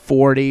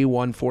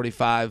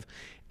 1:45.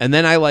 And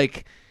then I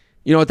like,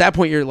 you know, at that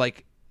point you're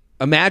like,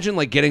 imagine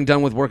like getting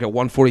done with work at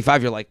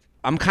 1:45. You're like,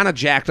 I'm kind of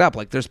jacked up.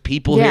 Like there's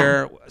people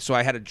here. So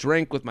I had a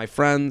drink with my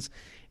friends.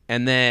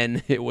 And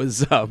then it was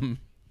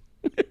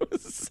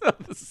this is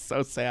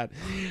so sad.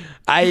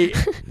 I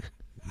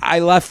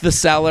left the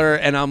cellar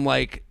and I'm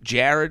like,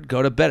 Jared,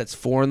 go to bed. It's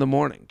 4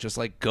 a.m. Just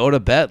like go to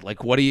bed.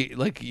 Like what do you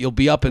like? You'll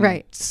be up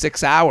in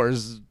 6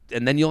 hours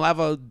and then you'll have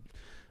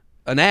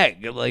an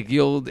egg. Like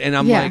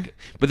I'm like,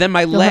 but then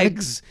my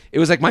legs. It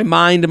was like my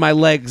mind and my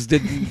legs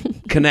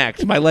didn't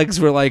connect. My legs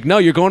were like, no,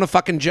 you're going to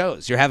fucking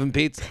Joe's. You're having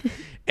pizza.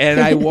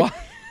 And I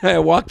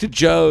walked to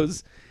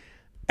Joe's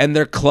and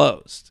they're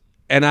closed.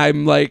 And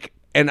I'm like,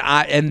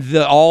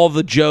 all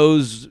the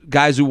Joe's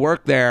guys who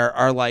work there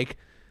are like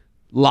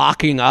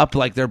locking up,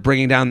 like they're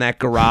bringing down that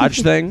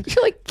garage thing.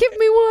 You're like, give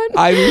me one.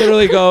 I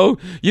literally go,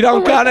 you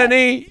don't got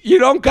any? You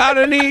don't got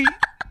any?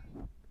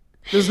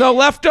 There's no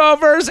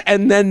leftovers.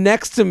 And then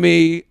next to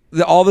me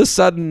all of a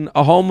sudden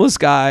a homeless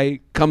guy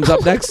comes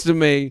up next to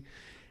me,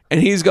 and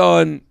he's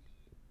going,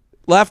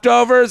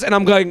 leftovers, and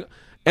I'm going,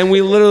 and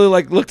we literally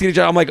like looked at each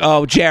other. I'm like,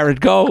 oh,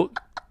 Jared, go.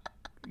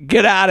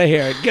 Get out of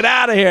here. Get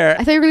out of here.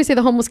 I thought you were going to say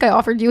the homeless guy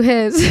offered you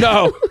his.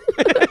 No.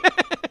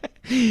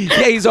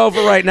 Yeah, he's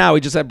over right now.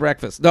 We just had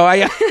breakfast. No,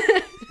 and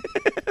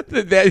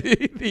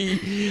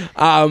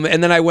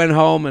then I went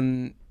home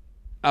and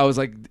I was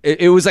like,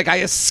 it was like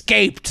I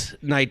escaped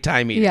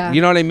nighttime eating. Yeah.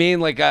 You know what I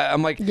mean? Like,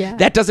 I'm like,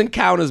 that doesn't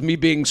count as me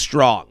being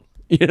strong.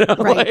 You know?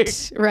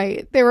 Right,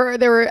 right. There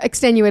were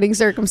extenuating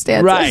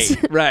circumstances.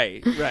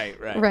 Right.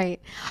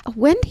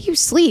 When do you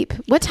sleep?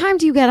 What time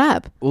do you get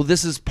up? Well,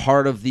 this is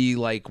part of the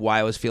like why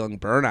I was feeling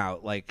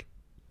burnout. Like,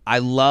 I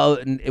love,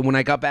 and when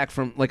I got back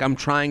from, like, I'm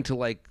trying to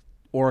like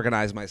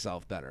organize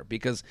myself better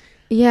because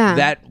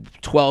that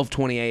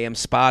 12:20 a.m.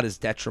 spot is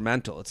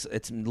detrimental.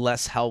 It's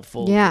less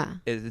helpful. Yeah,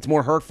 it's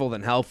more hurtful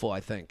than helpful, I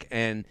think.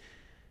 And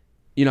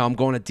you know, I'm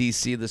going to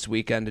DC this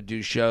weekend to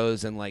do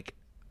shows, and like,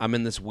 I'm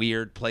in this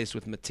weird place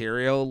with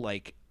material,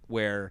 like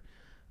where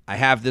I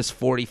have this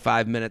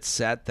 45-minute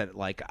set that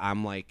like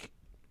I'm like,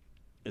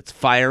 it's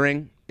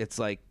firing. It's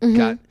like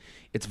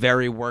it's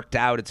very worked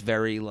out. It's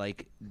very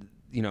like,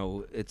 you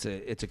know, it's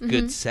a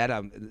good set,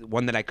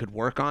 one that I could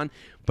work on.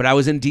 But I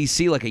was in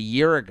DC like a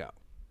year ago,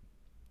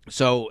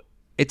 so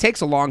it takes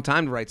a long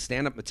time to write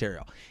stand-up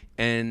material,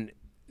 and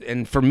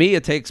for me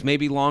it takes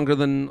maybe longer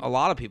than a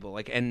lot of people.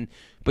 Like,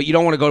 but you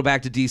don't want to go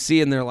back to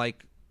DC and they're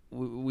like,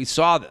 we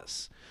saw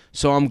this.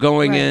 So I'm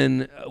going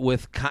in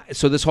with,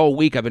 so this whole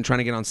week I've been trying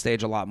to get on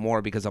stage a lot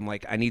more because I'm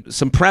like, I need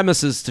some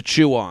premises to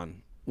chew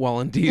on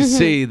while in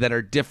DC that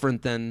are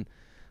different than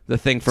the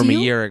thing from a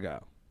year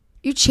ago.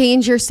 You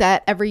change your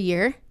set every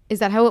year? Is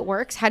that how it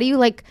works? How do you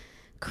like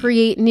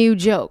create new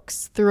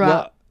jokes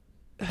throughout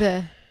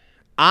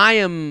I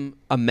am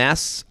a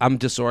mess. I'm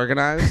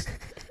disorganized.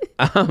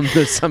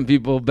 There's some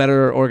people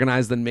better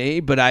organized than me,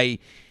 but I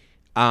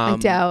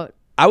doubt.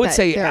 I would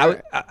say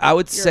I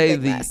would say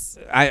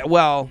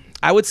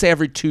I would say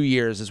every 2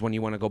 years is when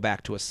you want to go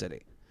back to a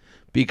city,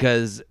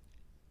 because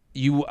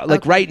you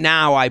like right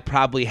now I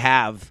probably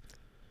have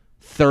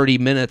 40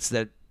 minutes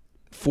that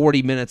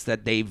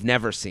they've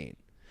never seen,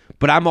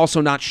 but I'm also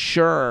not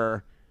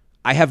sure.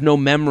 I have no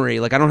memory.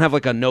 Like, I don't have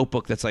like a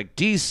notebook that's like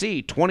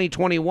DC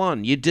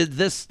 2021. You did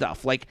this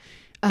stuff. Like,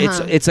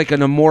 it's like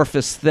an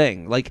amorphous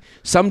thing. Like,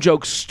 some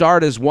jokes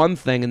start as one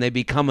thing and they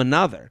become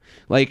another.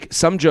 Like,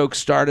 some jokes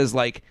start as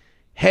like,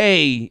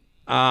 hey,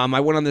 I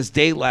went on this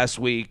date last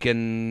week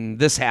and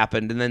this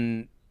happened, and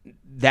then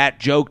that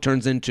joke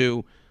turns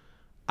into,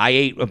 I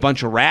ate a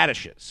bunch of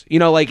radishes. You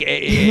know, like,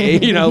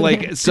 you know,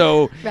 like,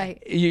 so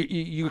right.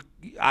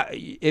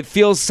 It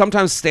feels,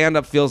 sometimes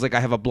stand-up feels like I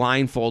have a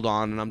blindfold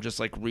on and I'm just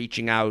like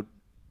reaching out,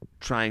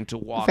 trying to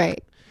walk.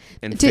 Right.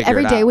 And figure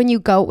every it day out. when you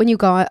go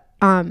to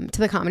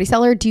the Comedy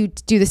Cellar, do you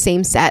do the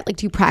same set? Like,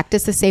 do you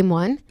practice the same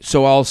one?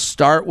 So I'll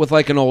start with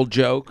like an old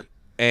joke,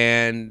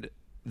 and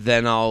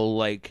then I'll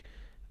like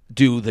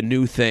do the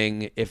new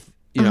thing if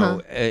you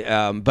know.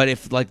 But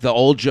if like the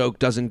old joke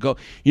doesn't go,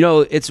 you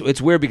know,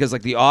 it's weird because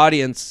like the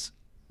audience,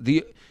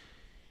 when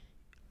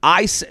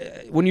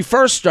you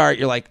first start,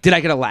 you're like, did I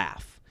get a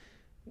laugh?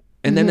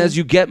 And then as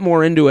you get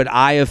more into it,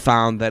 I have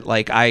found that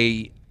like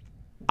I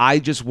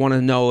just want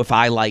to know if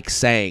I like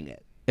saying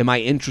it. Am I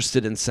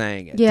interested in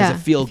saying it? Yeah, does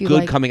it feel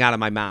good coming out of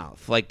my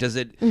mouth? Like, does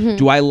it?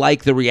 Do I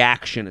like the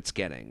reaction it's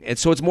getting? And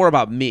so it's more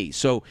about me.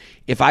 So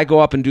if I go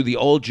up and do the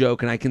old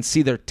joke and I can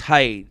see they're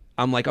tight,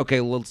 I'm like,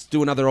 okay, let's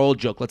do another old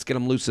joke. Let's get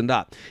them loosened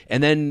up.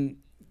 And then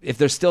if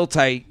they're still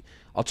tight,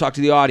 I'll talk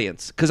to the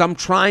audience, because I'm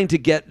trying to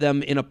get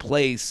them in a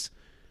place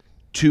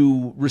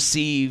to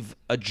receive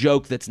a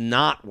joke that's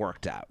not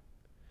worked out.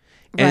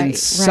 And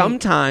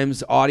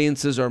sometimes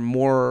audiences are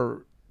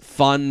more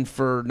fun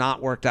for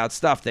not worked out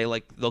stuff.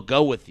 They'll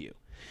go with you.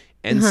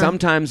 And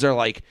sometimes they're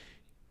like,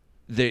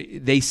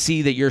 they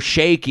see that you're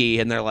shaky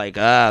and they're like,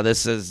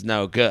 this is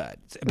no good.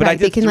 But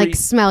they can like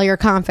smell your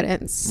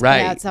confidence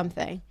about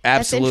something.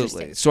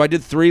 Absolutely. So I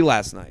did 3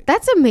 last night.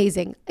 That's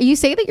amazing. You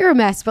say that you're a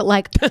mess, but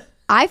like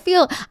I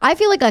feel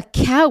like a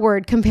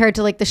coward compared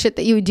to like the shit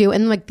that you do,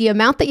 and like the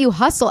amount that you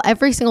hustle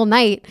every single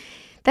night.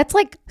 That's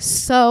like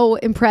so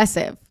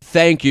impressive.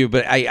 Thank you,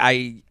 but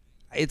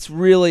it's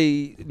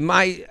really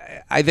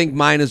I think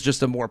mine is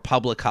just a more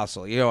public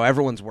hustle. You know,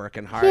 everyone's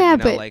working hard. Yeah, you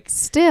know, but like,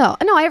 still,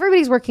 no,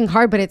 everybody's working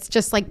hard, but it's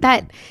just like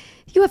that.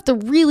 You have to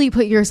really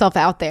put yourself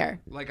out there.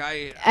 Like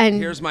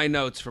here's my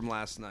notes from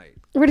last night.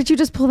 Where did you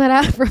just pull that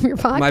out from your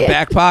pocket? My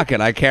back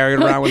pocket. I carry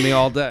it around with me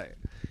all day.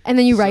 And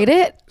then you write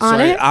it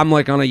on it? I'm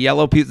like on a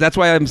yellow piece. That's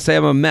why I'm saying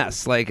I'm a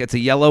mess. Like, it's a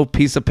yellow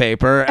piece of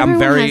paper. Everyone I'm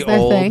very has their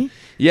old. thing.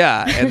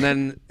 Yeah, and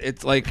then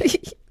it's like,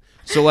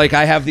 so like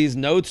I have these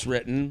notes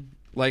written.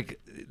 Like,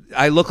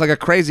 I look like a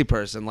crazy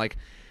person. Like,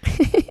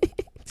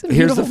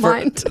 here's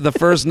the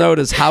first note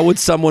is, how would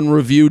someone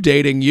review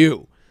dating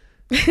you?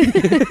 And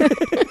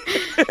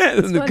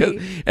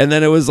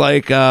then it was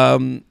like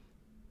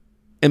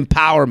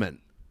empowerment.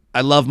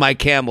 I love my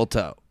camel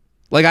toe.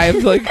 Like, I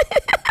have like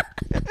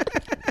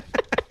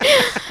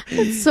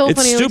It's so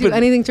funny. I don't do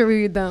anything to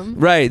read them.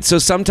 Right. So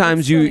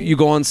sometimes you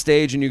go on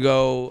stage and you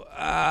go,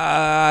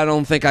 I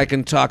don't think I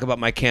can talk about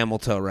my camel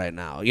toe right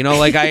now. You know,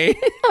 like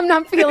I'm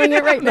not feeling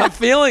it right now. Not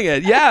feeling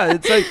it. Yeah.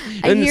 It's like,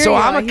 and so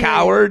I'm a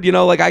coward, you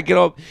know, like I get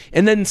up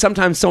and then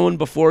sometimes someone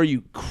before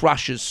you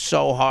crushes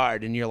so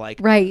hard and you're like,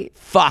 right.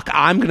 Fuck,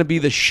 I'm going to be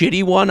the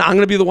shitty one. I'm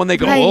going to be the one they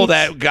go, oh,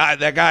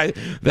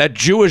 that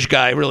Jewish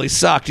guy really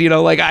sucked. You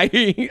know, like I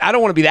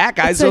don't want to be that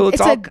guy. It's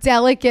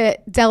a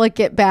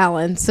delicate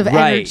balance of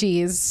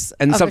energies.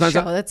 And of sometimes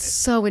a show. That's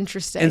so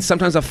interesting. And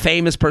sometimes a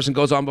famous person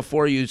goes on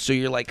before you, so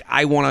you're like,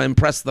 I want to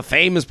impress the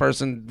famous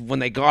person when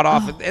they got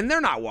off, and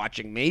they're not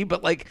watching me,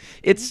 but like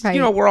it's you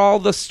know, we're all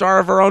the star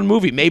of our own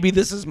movie. Maybe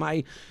this is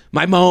my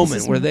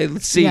moment where they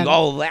see,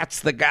 oh,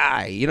 that's the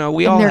guy. You know,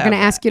 they're going to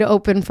ask you to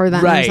open for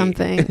them or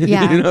something.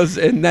 Yeah, you know,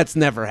 and that's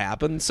never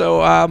happened.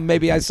 So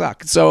maybe I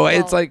suck. So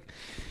it's like.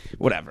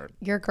 Whatever.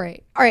 You're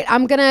great. All right,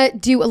 I'm going to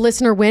do a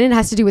listener win. It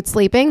has to do with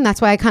sleeping.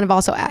 That's why I kind of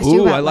also asked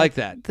you about I like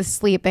that. The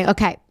sleeping.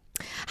 Okay.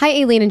 Hi,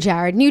 Aileen and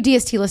Jared. New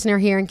DST listener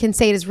here and can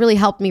say it has really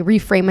helped me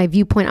reframe my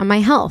viewpoint on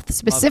my health.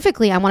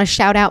 Specifically, I want to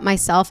shout out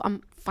myself.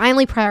 I'm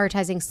finally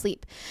prioritizing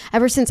sleep.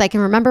 Ever since I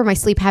can remember, my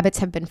sleep habits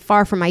have been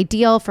far from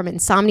ideal, from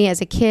insomnia as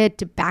a kid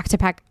to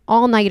back-to-back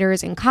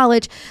all-nighters in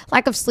college.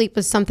 Lack of sleep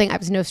was something I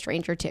was no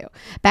stranger to.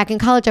 Back in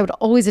college, I would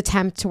always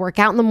attempt to work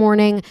out in the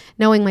morning,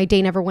 knowing my day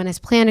never went as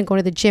planned, and going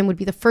to the gym would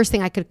be the first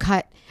thing I could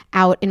cut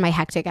out in my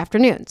hectic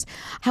afternoons.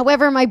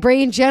 However, my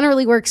brain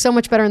generally works so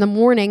much better in the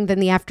morning than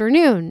the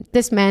afternoon.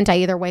 This meant I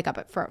either wake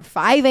up for a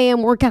 5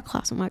 a.m. workout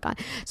class, oh my God,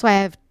 so I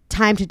have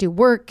time to do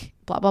work,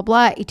 blah, blah,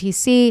 blah,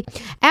 etc.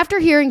 After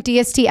hearing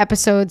DST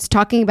episodes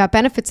talking about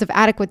benefits of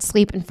adequate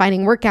sleep and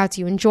finding workouts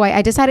you enjoy,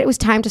 I decided it was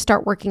time to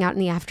start working out in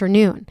the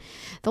afternoon.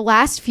 The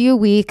last few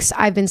weeks,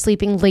 I've been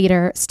sleeping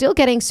later, still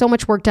getting so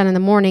much work done in the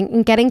morning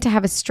and getting to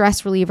have a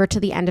stress reliever to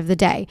the end of the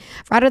day.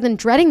 Rather than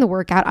dreading the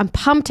workout, I'm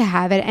pumped to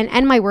have it and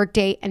end my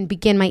workday and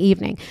begin my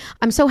evening.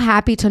 I'm so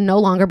happy to no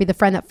longer be the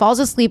friend that falls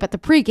asleep at the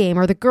pregame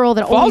or the girl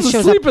that always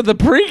shows up. Falls asleep at the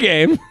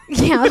pregame?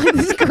 Yeah, like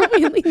this girl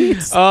really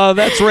needs. Oh,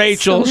 that's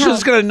Rachel. She's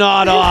just going to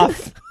nod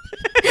off.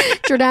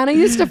 Jordana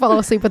used to fall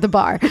asleep at the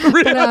bar.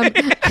 Really?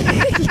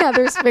 But, yeah,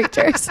 there's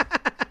pictures.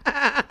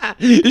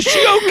 Is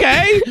she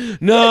okay?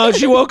 No,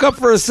 she woke up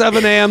for a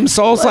 7 a.m.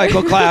 Soul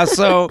Cycle class,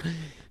 so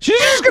she's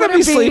just going to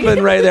be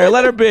sleeping right there.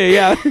 Let her be,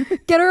 yeah.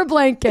 Get her a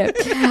blanket.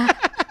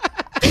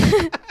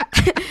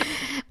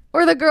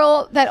 Or the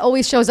girl that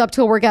always shows up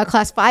to a workout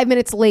class 5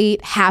 minutes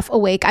late, half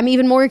awake. I'm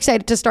even more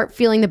excited to start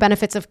feeling the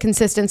benefits of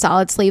consistent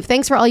solid sleep.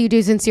 Thanks for all you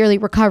do. Sincerely,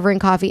 recovering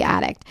coffee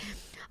addict.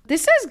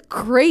 This is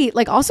great.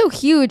 Like, also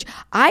huge.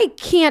 I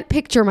can't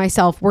picture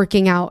myself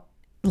working out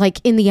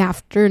like in the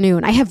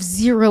afternoon. I have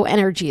zero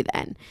energy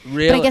then.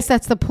 Really? But I guess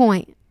that's the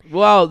point.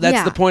 Well,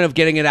 that's the point of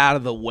getting it out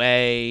of the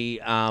way.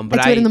 But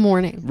I do it in the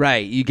morning.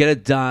 Right. You get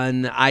it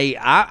done.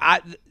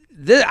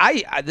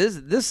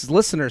 This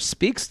listener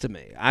speaks to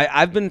me.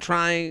 I've been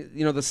trying,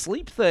 you know, the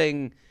sleep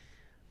thing.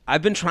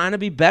 I've been trying to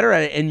be better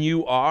at it, and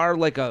you are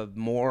like a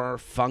more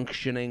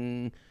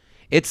functioning.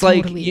 It's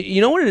totally. Like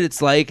you know what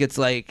it's like. It's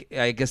like,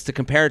 I guess to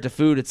compare it to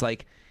food, it's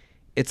like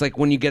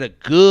when you get a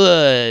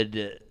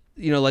good,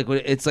 you know, like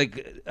it's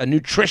like a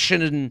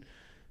nutrition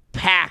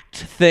packed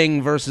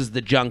thing versus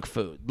the junk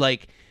food.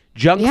 Like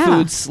junk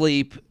food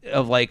sleep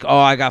of like, oh,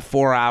 I got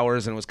 4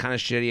 hours and it was kind of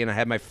shitty and I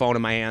had my phone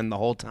in my hand the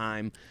whole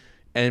time.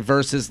 And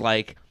versus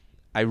like,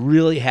 I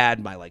really had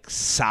my like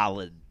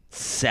solid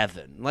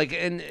 7. Like,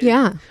 and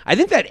I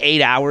think that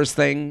 8 hours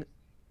thing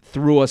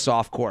threw us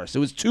off course. It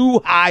was too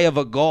high of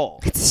a goal.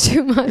 It's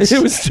too much.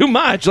 It was too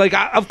much. Like,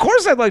 of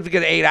course I'd like to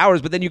get 8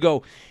 hours, but then you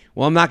go,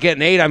 well, I'm not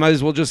getting 8. I might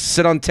as well just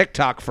sit on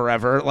TikTok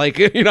forever. Like,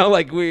 you know,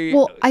 like we.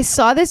 Well, I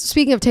saw this.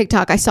 Speaking of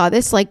TikTok, I saw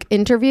this like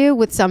interview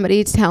with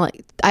somebody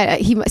telling.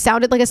 He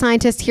sounded like a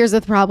scientist. Here's the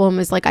problem: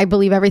 is like I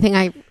believe everything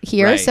I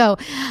hear. Right. So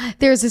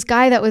there's this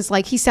guy that was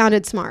like, he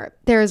sounded smart.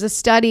 There is a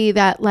study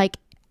that like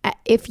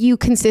if you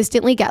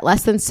consistently get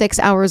less than 6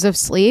 hours of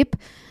sleep,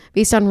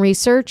 based on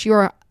research,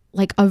 you're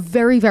like a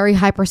very, very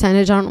high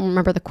percentage, I don't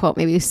remember the quote,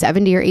 maybe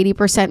 70 or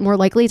 80% more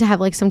likely to have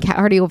like some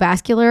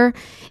cardiovascular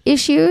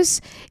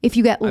issues if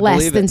you get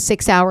less than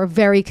 6 hours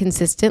very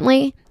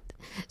consistently.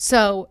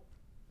 So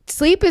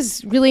sleep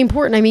is really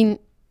important. I mean,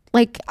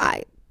 like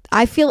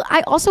I feel,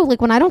 I also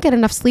like when I don't get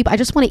enough sleep, I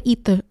just want to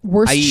eat the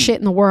worst shit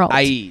in the world.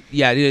 I eat.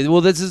 Yeah. Well,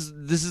 this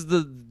is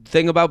the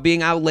thing about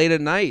being out late at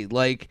night.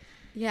 Like,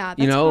 yeah, that's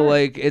you know, hard.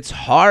 like it's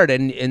hard,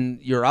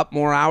 and you're up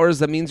more hours.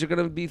 That means you're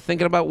gonna be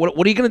thinking about what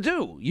are you gonna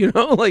do? You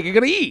know, like you're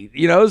gonna eat.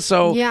 You know,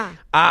 so yeah.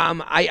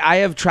 I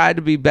have tried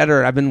to be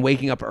better. I've been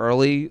waking up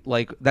early.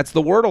 Like that's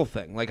the Wordle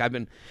thing. Like I've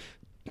been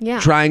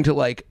trying to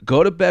like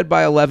go to bed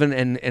by 11,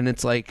 and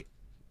it's like,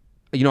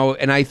 you know,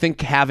 and I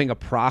think having a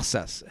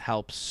process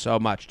helps so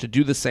much to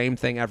do the same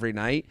thing every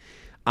night.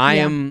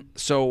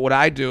 So what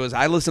I do is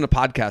I listen to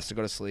podcasts to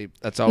go to sleep.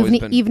 That's always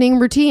been evening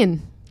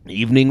routine.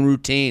 Evening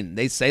routine.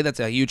 They say that's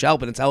a huge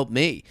help, and it's helped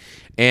me.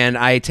 And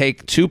I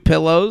take 2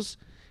 pillows,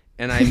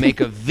 and I make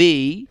a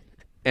V,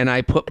 and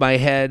I put my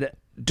head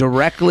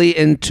directly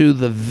into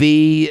the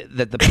V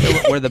that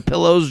where the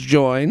pillows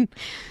join,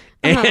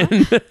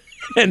 And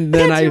then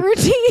That's your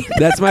routine.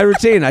 That's my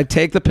routine. I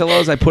take the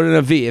pillows, I put in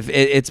a V. If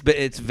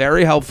it's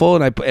very helpful,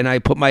 and I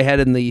put my head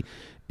in the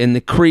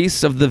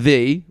crease of the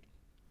V,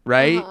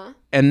 right?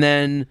 And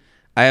then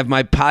I have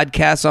my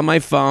podcast on my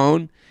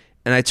phone,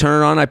 and I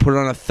turn it on. I put it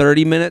on a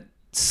 30-minute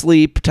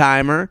sleep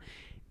timer,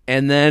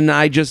 and then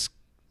I just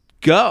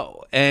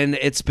go. And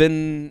it's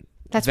been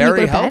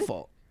very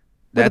helpful.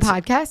 With a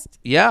podcast?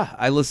 Yeah,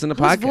 I listen to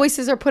podcasts. Whose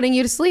voices are putting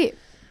you to sleep?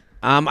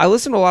 I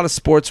listen to a lot of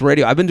sports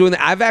radio. I've been doing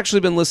that. I've actually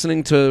been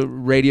listening to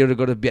radio to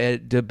go to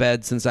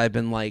bed since I've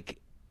been like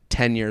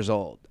 10 years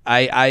old.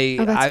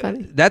 That's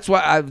funny. That's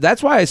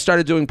why I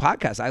started doing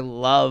podcasts. I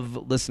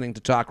love listening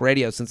to talk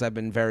radio since I've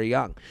been very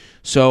young.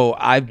 So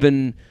I've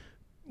been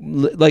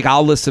like,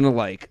 I'll listen to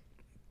like,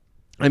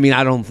 I mean,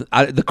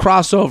 the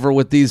crossover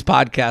with these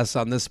podcasts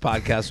on this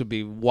podcast would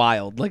be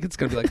wild. Like it's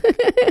gonna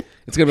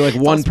be like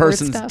one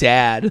person's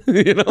dad,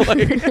 you know,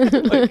 like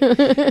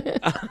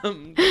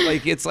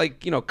it's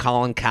like, you know,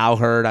 Colin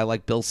Cowherd. I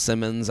like Bill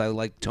Simmons. I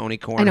like Tony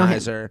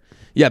Kornheiser.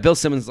 Yeah, Bill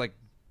Simmons, like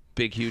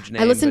big, huge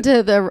name. I listen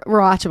to the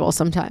Rewatchable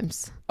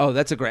sometimes. Oh,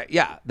 that's a great.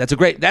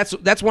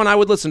 That's one I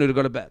would listen to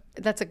go to bed.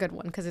 That's a good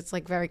one because it's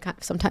like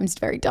sometimes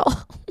very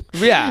dull.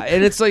 Yeah,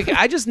 and it's like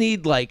I just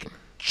need like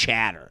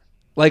chatter.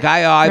 Like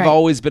I've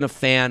always been a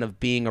fan of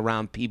being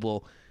around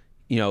people,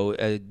 you know,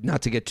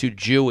 not to get too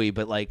Jewy,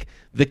 but like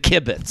the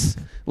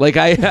kibbutz. Like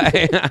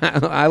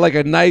I like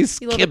a nice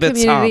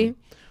kibbutz hum.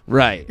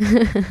 Right.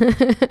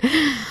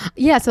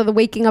 Yeah, so the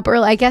waking up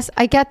early, I guess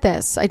I get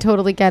this. I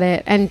totally get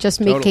it. And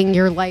just making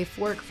your life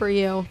work for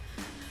you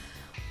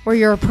or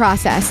your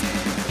process.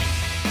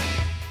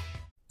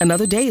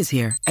 Another day is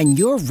here and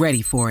you're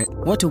ready for it.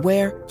 What to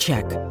wear?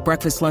 Check.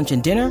 Breakfast, lunch,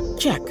 and dinner?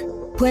 Check.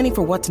 Planning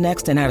for what's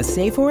next and how to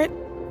save for it?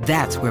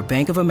 That's where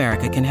Bank of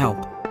America can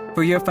help.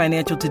 For your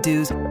financial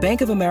to-dos, Bank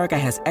of America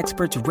has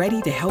experts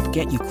ready to help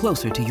get you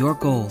closer to your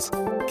goals.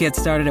 Get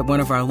started at one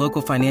of our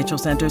local financial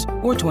centers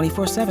or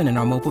 24/7 in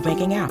our mobile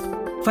banking app.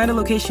 Find a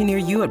location near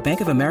you at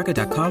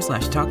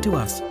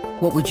bankofamerica.com/talktous.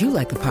 What would you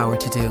like the power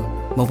to do?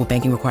 Mobile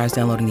banking requires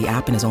downloading the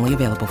app and is only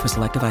available for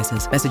select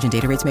devices. Message and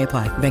data rates may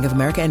apply. Bank of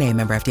America N.A.,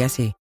 member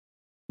FDIC.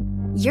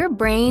 Your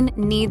brain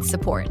needs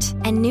support,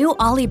 and new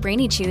Ollie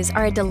Brainy Chews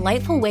are a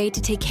delightful way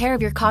to take care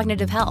of your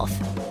cognitive health.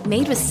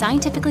 Made with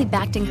scientifically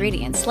backed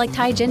ingredients like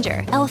Thai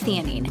ginger,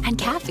 L-theanine, and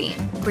caffeine,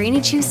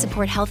 Brainy Chews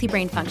support healthy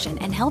brain function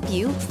and help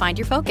you find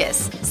your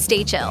focus,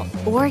 stay chill,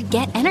 or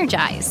get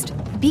energized.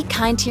 Be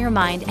kind to your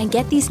mind and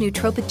get these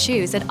nootropic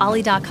chews at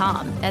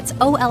ollie.com. That's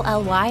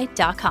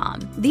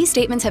OLLY.com. These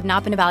statements have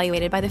not been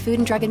evaluated by the Food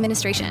and Drug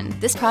Administration.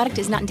 This product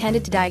is not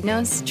intended to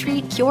diagnose,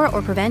 treat, cure,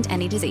 or prevent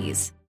any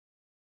disease.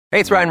 Hey,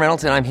 it's Ryan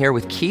Reynolds, and I'm here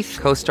with Keith,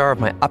 co-star of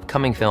my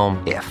upcoming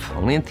film, If,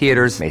 only in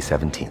theaters May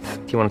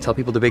 17th. Do you want to tell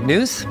people the big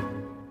news?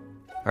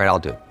 All right, I'll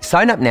do it.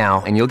 Sign up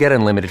now and you'll get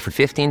unlimited for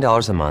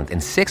 $15 a month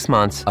and 6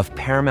 months of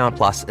Paramount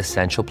Plus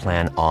Essential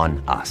Plan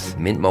on us.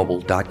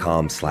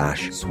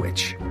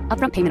 MintMobile.com/switch.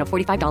 Upfront payment of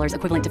 $45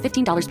 equivalent to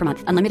 $15 per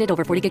month. Unlimited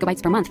over 40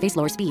 gigabytes per month. Face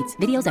lower speeds.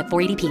 Videos at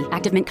 480p.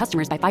 Active Mint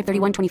customers by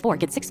 531.24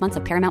 get 6 months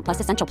of Paramount Plus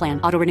Essential Plan.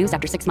 Auto renews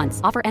after 6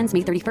 months. Offer ends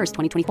May 31st,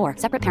 2024.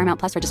 Separate Paramount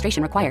Plus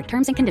registration required.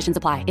 Terms and conditions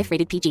apply if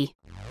rated PG.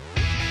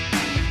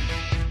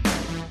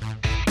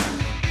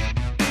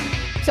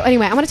 So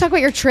anyway, I want to talk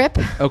about your trip.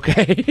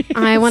 Okay.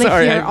 I want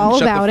to hear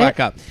all about it.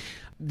 Up.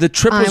 The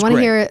trip was I want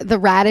to hear the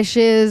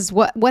radishes.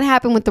 What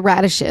happened with the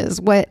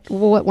radishes? What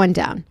went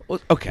down?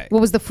 Okay.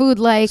 What was the food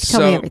like? Tell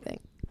me everything.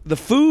 The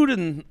food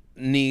in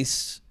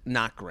Nice,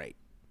 not great.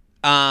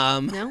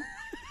 No?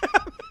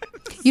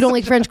 You don't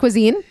like French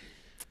cuisine?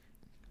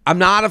 I'm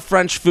not a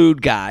French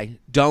food guy.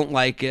 Don't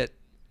like it.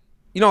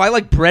 You know, I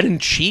like bread and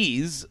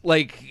cheese.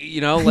 Like, you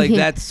know, like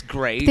that's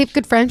great. They have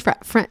good French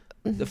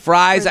The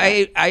fries,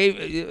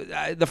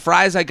 the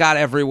fries I got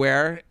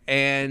everywhere,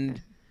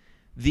 and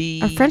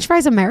Are French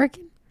fries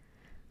American?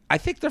 I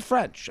think they're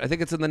French. I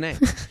think it's in the name.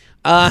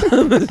 That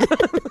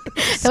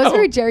was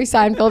very Jerry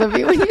Seinfeld of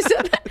you when you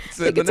said that.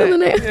 It's in the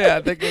name. Yeah,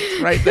 I think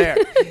it's right there.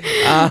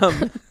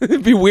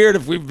 It'd be weird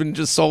if we've been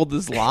just sold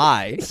this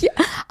lie. Yeah,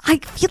 I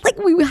feel like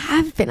we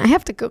have been. I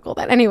have to Google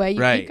that. Anyway,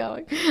 you keep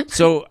going.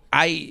 So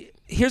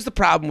here's the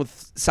problem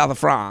with South of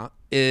France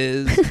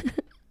is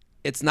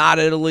it's not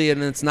Italy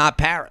and it's not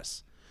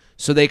Paris.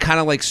 So they kind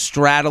of like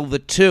straddle the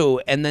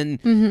two. And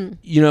then,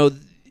 you know,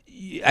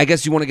 I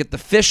guess you want to get the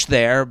fish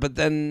there, but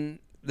then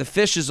the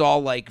fish is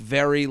all like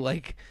very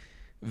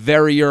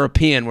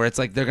European, where it's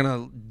like they're going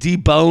to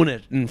debone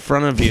it in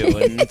front of you.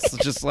 And it's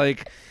just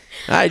like,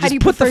 how do you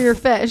prefer your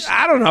fish?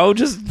 I don't know.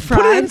 Just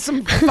put it in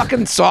some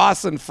fucking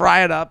sauce and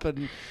fry it up.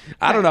 And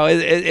I don't know.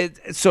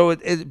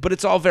 But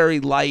it's all very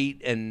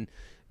light and,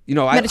 you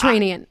know,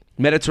 Mediterranean.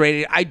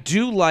 Mediterranean. I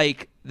do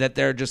like that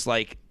they're just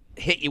like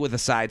hit you with a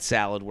side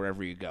salad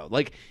wherever you go.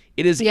 Like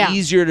it is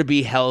easier to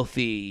be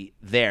healthy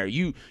there.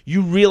 You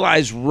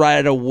realize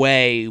right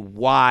away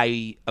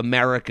why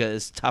America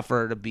is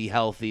tougher to be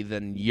healthy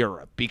than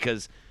Europe,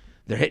 because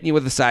they're hitting you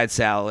with a side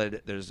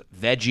salad. There's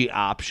veggie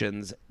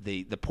options.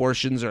 The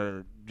portions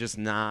are just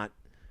not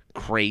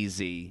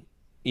crazy.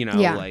 You know,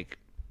 like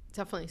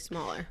Definitely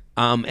smaller.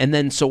 And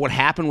then so what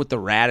happened with the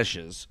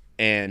radishes,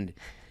 and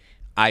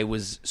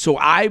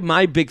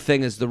my big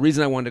thing is the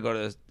reason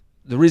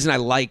I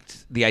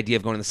liked the idea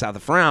of going to the south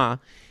of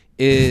France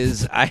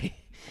is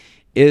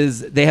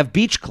they have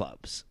beach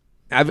clubs.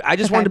 I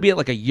just wanted to be at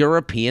like a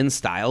European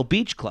style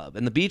beach club.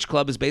 And the beach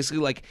club is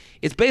basically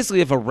it's basically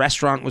if a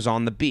restaurant was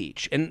on the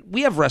beach. And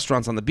we have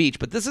restaurants on the beach,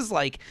 but this is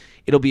like,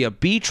 it'll be a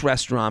beach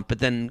restaurant, but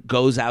then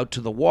goes out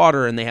to the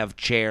water and they have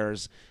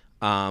chairs.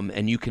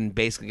 And you can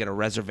basically get a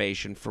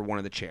reservation for one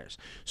of the chairs.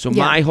 So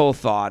my whole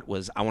thought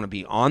was, I want to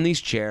be on these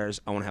chairs.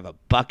 I want to have a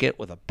bucket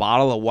with a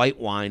bottle of white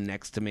wine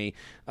next to me,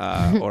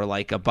 or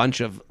like a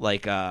bunch of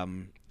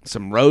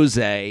some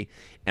rosé.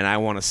 And I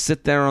want to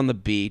sit there on the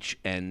beach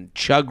and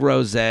chug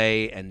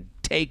rosé and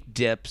take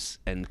dips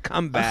and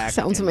come back.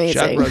 Sounds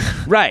amazing.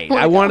 Right.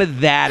 I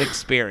wanted that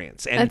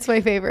experience. And that's my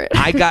favorite.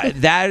 I got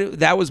that.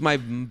 That was my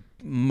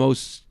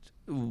most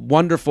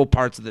wonderful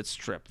parts of this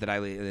trip that I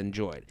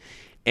enjoyed.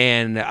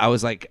 And I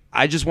was like,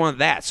 I just want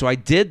that. So I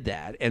did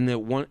that.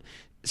 And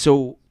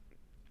so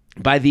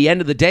by the end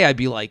of the day, I'd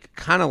be like,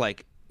 kind of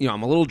like,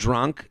 I'm a little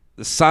drunk.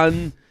 The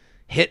sun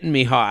hitting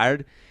me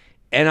hard.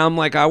 And I'm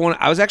like, I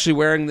was actually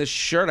wearing this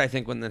shirt, I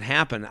think, when that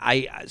happened.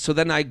 So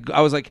then I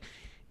was like,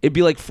 it'd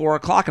be like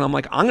 4:00, and I'm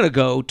like, I'm going to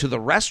go to the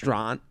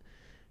restaurant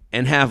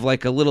and have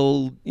like a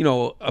little,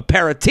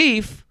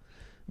 aperitif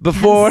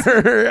before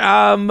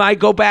I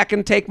go back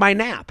and take my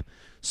nap.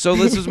 So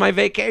this was my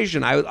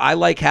vacation.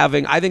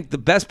 I think the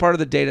best part of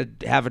the day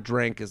to have a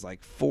drink is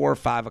like 4 or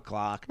 5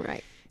 o'clock.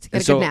 Right. To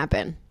get a good nap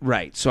in.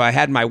 Right. So I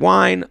had my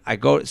wine. I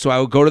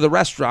would go to the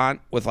restaurant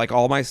with like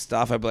all my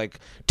stuff. I'd be like,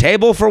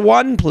 table for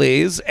one,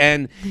 please.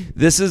 And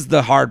this is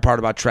the hard part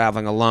about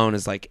traveling alone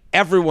is like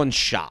everyone's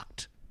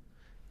shocked.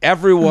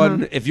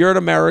 Everyone, if you're an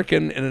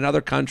American in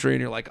another country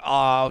and you're like,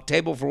 oh,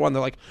 table for one,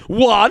 they're like,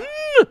 one?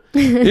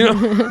 But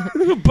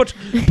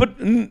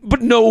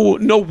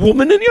no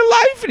woman in your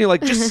life? And you're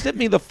like, just sit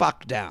me the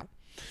fuck down.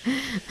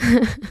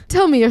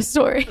 Tell me your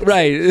story.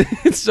 Right.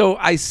 So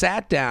I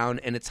sat down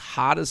and it's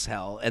hot as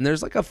hell. And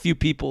there's like a few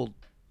people,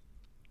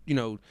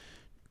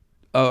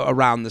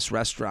 around this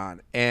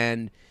restaurant.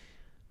 And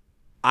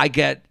I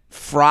get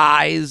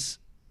fries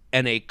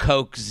and a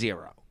Coke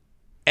Zero.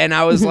 And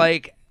I was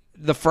like,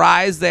 the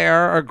fries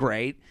there are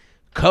great.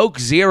 Coke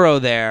Zero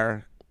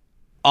there,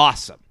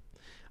 awesome.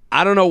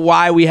 I don't know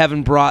why we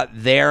haven't brought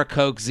their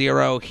Coke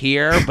Zero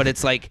here, but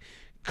it's like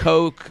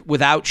Coke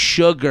without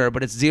sugar,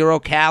 but it's 0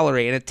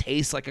 calorie, and it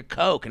tastes like a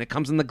Coke, and it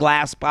comes in the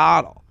glass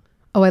bottle.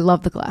 Oh, I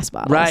love the glass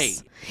bottles.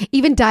 Right.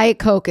 Even Diet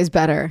Coke is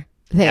better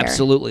there.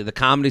 Absolutely. The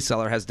Comedy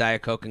Cellar has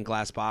Diet Coke in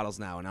glass bottles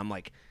now, and I'm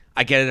like,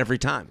 I get it every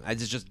time.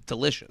 It's just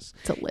delicious.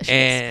 Delicious.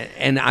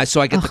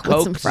 So I get the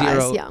Coke with some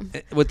Zero.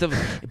 fries,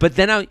 But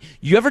then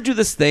you ever do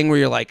this thing where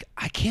you're like,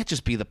 I can't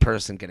just be the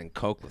person getting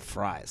Coke with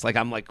fries. Like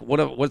I'm like,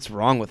 what's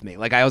wrong with me?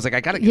 Like I was like,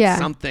 I gotta get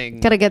something.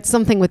 Gotta get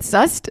something with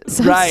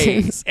substance.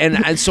 Right.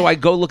 And so I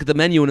go look at the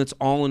menu and it's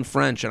all in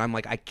French, and I'm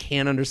like, I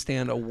can't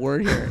understand a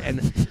word here.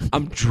 And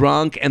I'm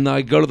drunk, and then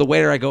I go to the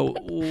waiter. I go,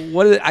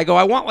 what is it? I go,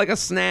 I want like a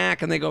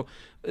snack, and they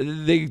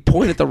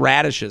point at the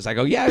radishes. I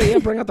go, yeah,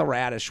 bring out the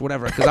radish,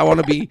 whatever, because I want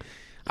to be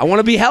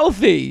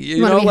healthy,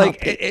 you know,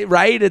 like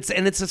right. It's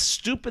a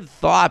stupid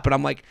thought, but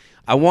I'm like,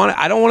 I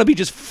don't want to be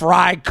just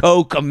fried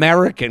Coke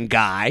American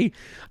guy.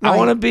 Right. I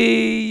want to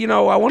be,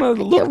 I want to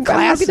look classy.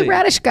 I want to be the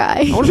radish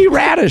guy. I want to be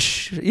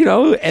radish,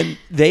 and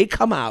they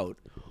come out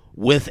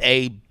with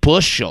a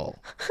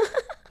bushel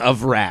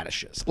of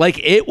radishes. Like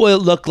it will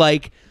look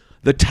like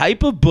the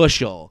type of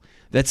bushel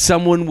that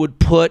someone would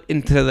put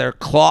into their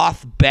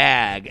cloth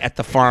bag at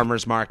the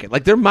farmer's market.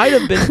 Like there might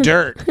have been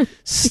dirt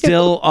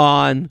still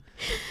on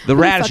the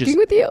radishes. Fucking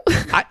with you?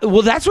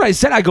 Well, that's what I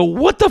said. I go,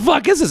 what the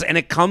fuck is this? And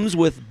it comes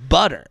with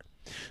butter.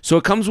 So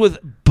it comes with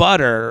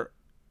butter,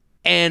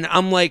 and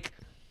I'm like,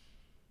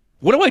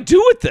 what do I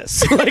do with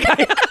this? Like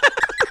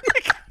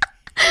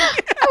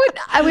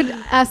I would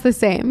ask the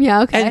same.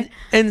 Yeah, okay.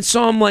 And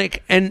so I'm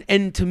like,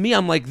 and to me,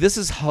 I'm like, this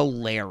is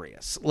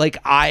hilarious. Like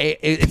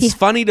it's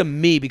funny to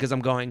me because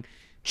I'm going,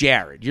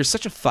 Jared, you're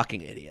such a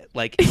fucking idiot.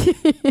 Like,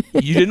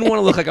 you didn't want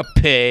to look like a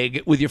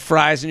pig with your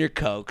fries and your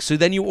Coke, so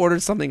then you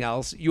ordered something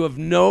else. You have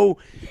no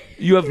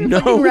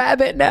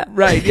rabbit now.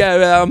 Right?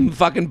 Yeah, I'm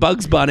fucking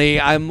Bugs Bunny.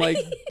 I'm like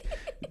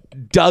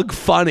Doug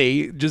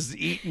Funny, just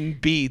eating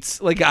beets.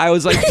 Like I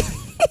was like,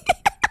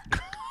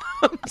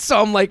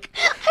 so I'm like,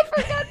 I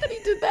forgot that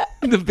he did that.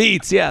 The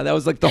beets, yeah, that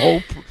was like the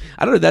whole.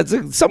 I don't know. That's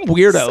some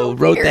weirdo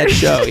wrote that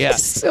show. Yeah,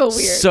 so weird.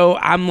 So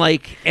I'm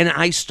like, and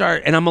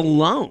I'm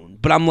alone,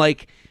 but I'm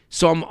like.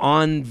 So I'm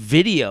on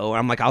video.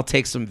 I'm like, I'll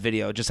take some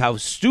video, just how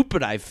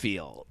stupid I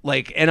feel.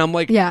 Like, and I'm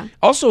like, yeah.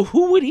 Also,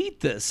 who would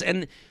eat this?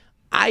 And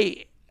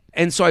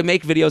so I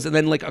make videos, and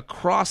then like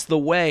across the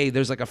way,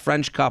 there's like a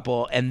French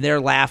couple, and they're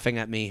laughing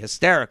at me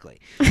hysterically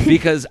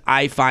because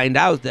I find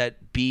out that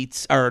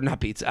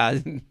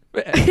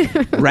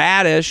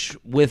radish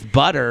with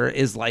butter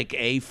is like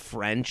a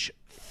French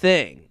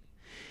thing.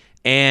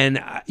 And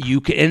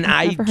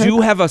I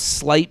do have a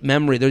slight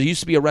memory. There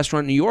used to be a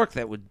restaurant in New York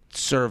that would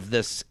serve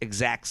this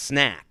exact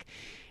snack.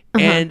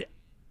 And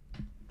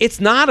it's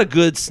not a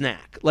good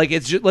snack. Like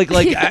it's just like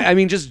I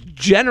mean, just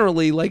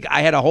generally, like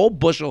I had a whole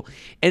bushel,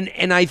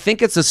 and I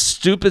think it's a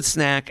stupid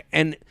snack,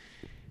 and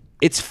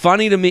it's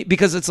funny to me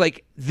because it's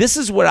like this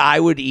is what I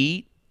would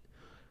eat.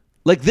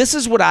 Like this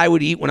is what I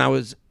would eat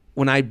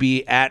when I'd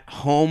be at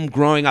home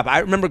growing up. I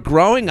remember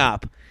growing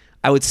up,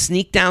 I would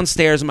sneak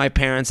downstairs in my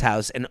parents'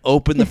 house and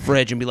open the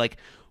fridge and be like,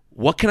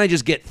 what can I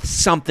just get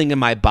something in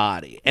my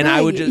body? And I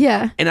would just,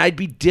 and I'd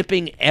be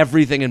dipping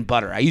everything in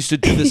butter. I used to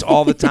do this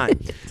all the time.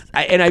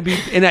 I'd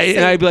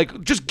be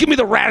like, just give me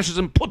the radishes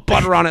and put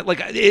butter on it. Like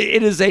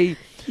it is a,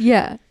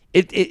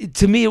 it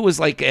to me, it was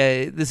like,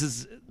 this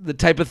is the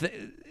type of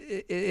thing.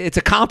 It's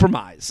a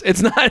compromise.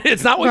 It's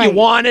not what you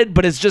wanted,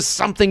 but it's just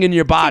something in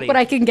your body. Take what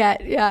I can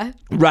get,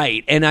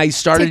 Right. And I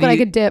started I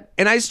could dip.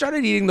 And I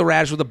started eating the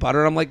radish with the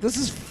butter. I'm like, this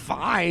is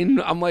fine.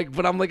 I'm like,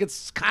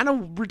 it's kind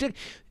of ridiculous.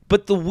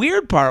 But the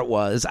weird part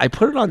was I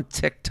put it on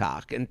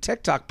TikTok, and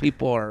TikTok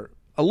people are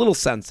a little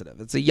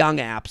sensitive. It's a young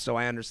app, so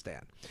I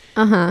understand.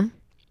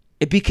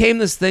 It became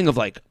this thing of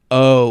like,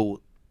 oh,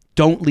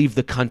 don't leave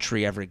the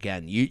country ever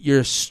again.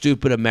 You're a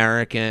stupid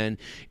American.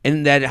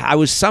 And that I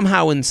was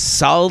somehow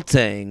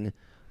insulting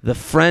the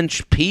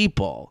French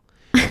people.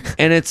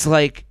 And it's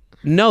like,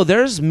 no,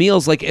 there's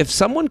meals. Like if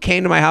someone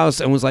came to my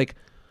house and was like,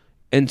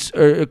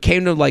 or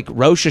came to like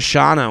Rosh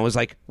Hashanah and was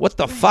like, what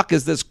the fuck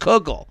is this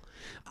kugel?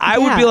 I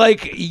would be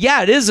like,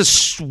 yeah, it is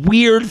a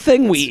weird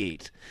thing we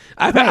eat.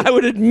 I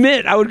would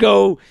admit, I would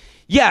go,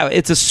 yeah,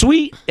 it's a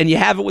sweet, and you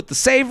have it with the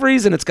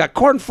savories, and it's got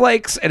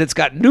cornflakes, and it's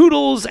got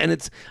noodles, and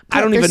it's,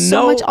 I don't even know. There's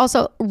so much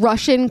also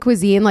Russian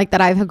cuisine like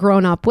that I've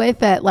grown up with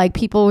that like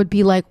people would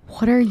be like,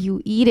 what are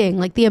you eating?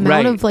 Like the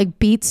amount of like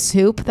beet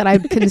soup that I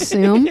would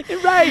consume.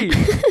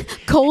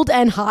 Cold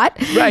and hot.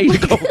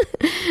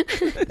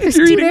 There's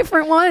two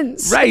different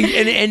ones.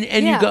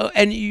 And you go,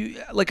 and you,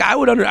 like I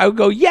would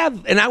go, yeah,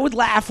 and I would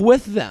laugh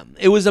with them.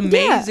 It was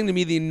amazing to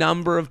me the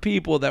number of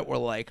people that were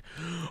like,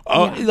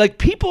 like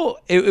people,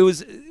 it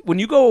was, when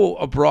you go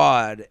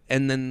abroad,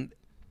 and then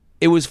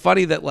it was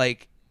funny that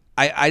like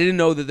I didn't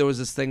know that there was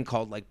this thing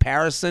called like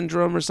Paris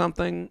syndrome or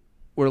something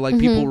where like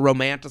people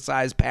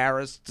romanticize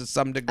Paris to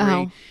some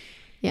degree.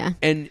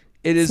 And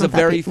it is a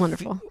very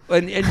wonderful.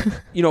 And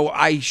you know,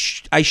 I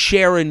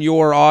share in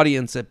your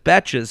audience at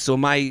Betches, so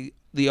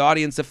the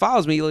audience that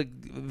follows me like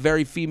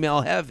very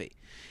female heavy,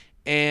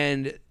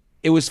 and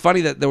it was funny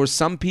that there were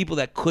some people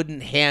that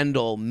couldn't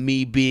handle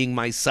me being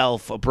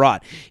myself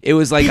abroad. It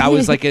was like I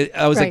was like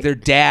like their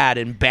dad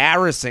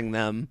embarrassing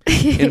them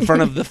in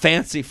front of the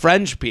fancy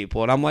French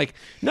people, and I'm like,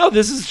 no,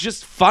 this is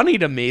just funny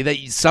to me that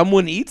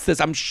someone eats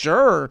this. I'm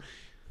sure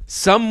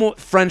some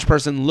French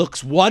person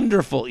looks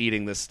wonderful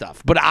eating this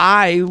stuff, but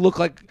I look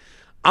like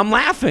I'm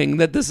laughing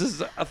that this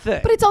is a thing.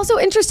 But it's also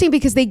interesting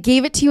because they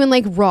gave it to you in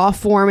like raw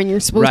form, and you're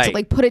supposed to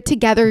like put it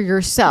together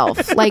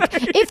yourself. Like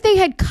if they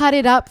had cut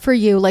it up for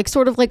you, like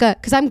sort of like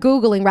because I'm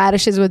Googling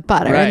radishes with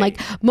butter, and like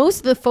most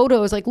of the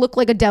photos like look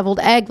like a deviled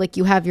egg. Like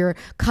you have your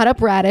cut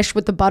up radish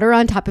with the butter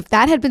on top. If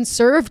that had been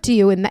served to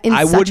you in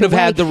I such wouldn't have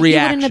had the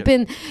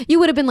reaction. You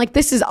would have been like,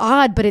 this is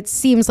odd, but it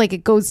seems like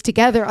it goes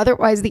together.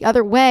 Otherwise, the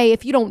other way,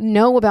 if you don't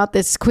know about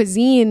this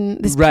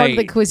cuisine, this part of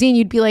the cuisine,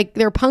 you'd be like,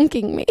 they're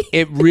punking me.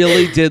 It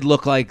really did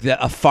look like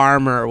a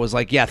farmer was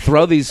like, yeah,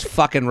 throw these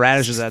fucking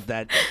radishes at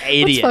that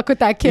idiot. Let's fuck with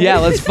that kid. Yeah,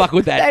 let's fuck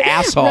with that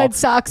asshole. Red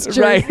Sox jersey.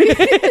 Right.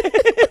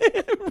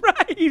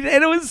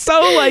 And it was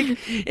so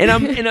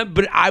like,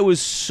 but I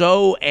was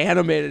so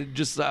animated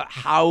just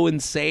how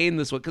insane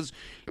this was. Because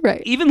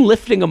even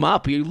lifting them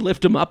up, you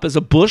lift them up as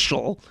a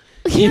bushel.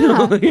 You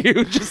know,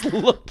 you just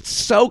looked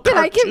so cartoonish. Can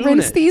I get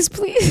rinse these,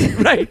 please?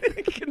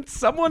 Can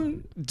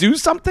someone do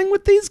something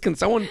with these? Can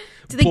someone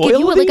Do they give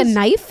you like a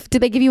knife?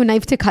 Did they give you a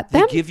knife to cut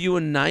them? They give you a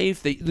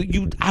knife.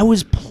 I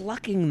was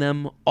plucking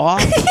them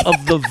off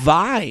of the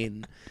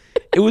vine.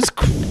 It was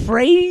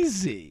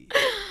crazy.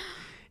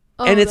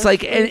 And it's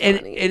like, and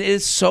it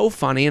is so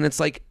funny. And it's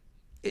like,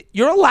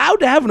 you're allowed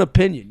to have an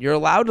opinion. You're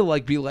allowed to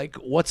like be like,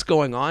 what's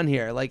going on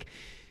here? Like,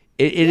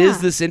 it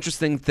is this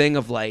interesting thing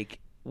of like,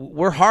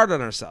 we're hard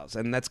on ourselves,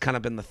 and that's kind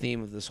of been the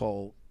theme of this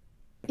whole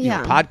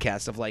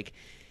podcast of like,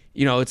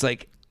 you know, it's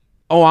like,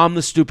 oh, I'm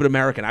the stupid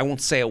American, I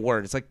won't say a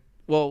word. It's like,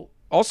 well,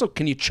 also,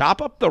 can you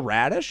chop up the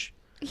radish?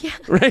 Yeah,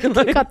 right.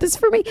 Like, you got this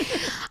for me.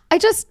 I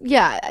just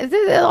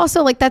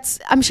also like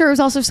I'm sure it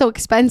was also so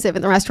expensive,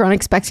 and the restaurant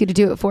expects you to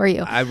do it for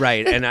you.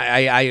 And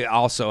I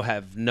also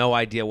have no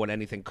idea what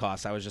anything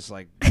costs. I was just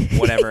like,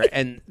 whatever.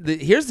 And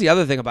here's the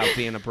other thing about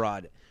being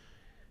abroad.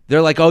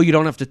 They're like, oh, you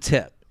don't have to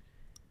tip.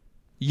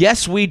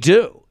 Yes, we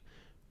do.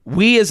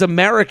 We as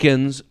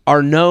Americans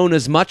are known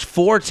as much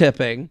for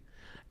tipping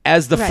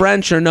as the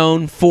French are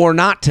known for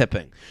not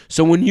tipping.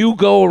 So when you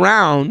go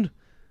around,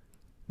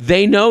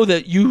 they know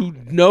that you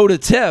know to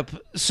tip.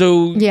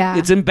 So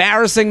it's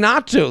embarrassing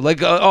not to. Like,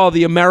 oh,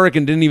 the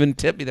American didn't even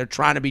tip me. They're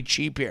trying to be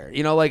cheap here.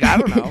 You know, like, I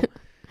don't know.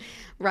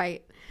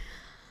 Right.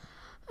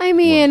 I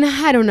mean,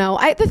 I don't know.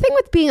 The thing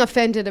with being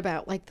offended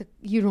about like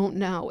you don't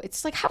know,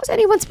 it's like, how is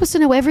anyone supposed to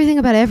know everything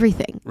about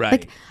everything?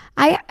 Right.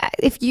 Like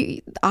if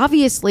you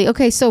obviously,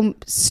 okay, so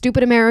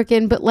stupid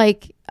American, but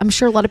like I'm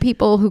sure a lot of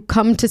people who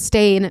come to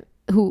stay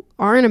who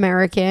aren't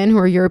American, who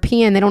are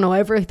European, they don't know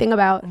everything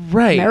about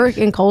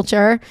American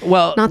culture.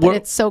 Well, not that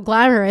it's so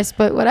glamorous,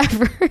 but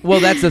whatever. Well,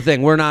 that's the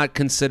thing. We're not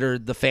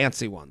considered the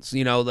fancy ones,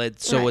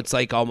 so it's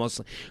like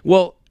almost,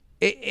 well,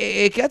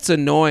 it gets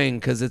annoying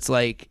because it's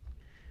like,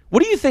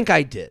 what do you think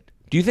I did?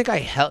 Do you think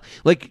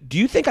do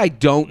you think I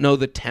don't know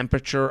the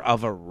temperature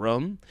of a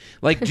room?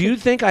 Like, do you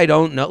think I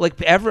don't know?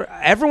 Like,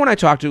 everyone I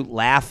talked to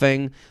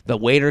laughing. The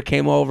waiter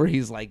came over.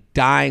 He's like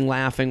dying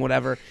laughing,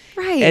 whatever.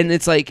 Right. And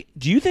it's like,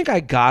 do you think I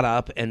got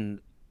up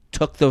and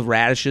took the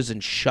radishes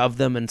and shoved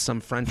them in some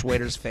French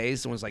waiter's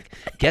face and was like,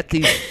 get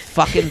these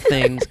fucking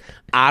things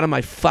out of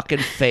my fucking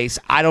face.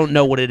 I don't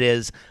know what it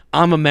is.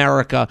 I'm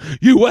America.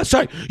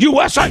 USA,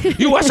 USA,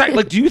 USA.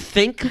 Like, do you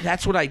think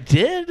that's what I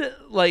did?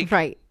 Like,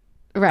 right.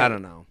 I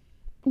don't know.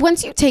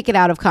 Once you take it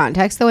out of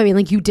context, though, I mean,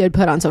 like, you did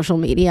put on social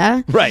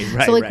media, right?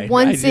 So, like,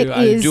 once it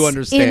is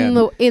in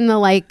the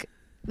like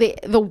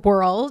the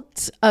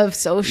world of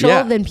social,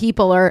 then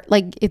people are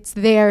like, it's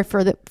there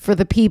for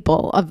the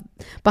people of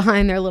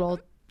behind their little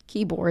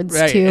keyboards,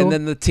 right? too. And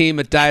then the team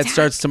at Diet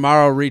Starts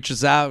Tomorrow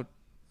reaches out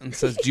and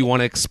says, "Do you want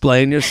to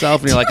explain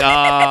yourself?" And you're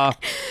like,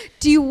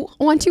 do you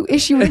want to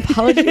issue an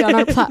apology on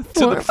our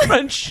platform to the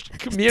French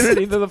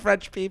community, to the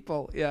French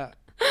people? Yeah.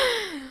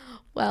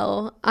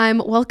 Well,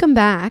 welcome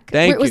back.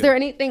 Thank Was you. there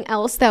anything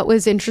else that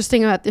was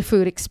interesting about the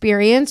food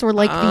experience, or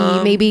like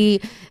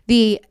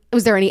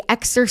was there any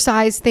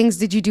exercise things?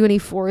 Did you do any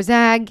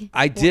Forzag?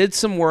 I did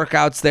some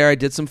workouts there. I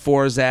did some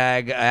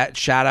Forzag.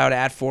 Shout out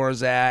at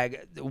Forzag.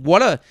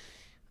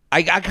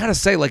 I gotta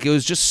say, like, it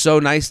was just so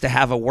nice to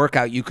have a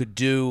workout you could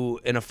do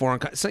in a foreign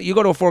country. So you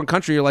go to a foreign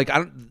country, you're like,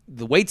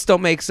 the weights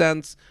don't make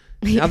sense.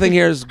 Nothing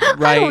here is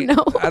right.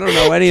 I don't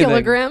know anything.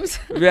 Kilograms.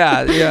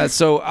 Yeah.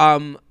 So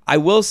I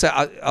will say,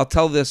 I'll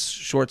tell this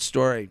short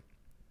story.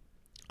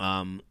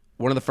 One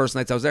of the first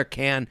nights I was there,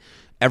 Cannes,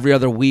 every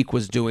other week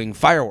was doing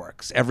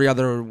fireworks. Every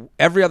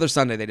other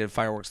Sunday they did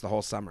fireworks the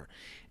whole summer.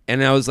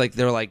 And I was like,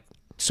 they were like,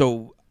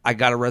 so I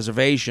got a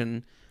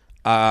reservation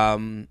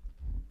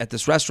at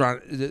this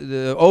restaurant,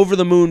 the Over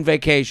the Moon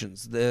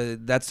Vacations.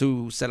 That's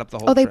who set up the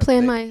whole trip.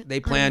 They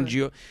planned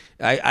you.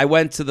 I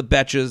went to the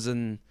Betches,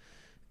 and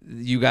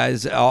you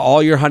guys,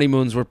 all your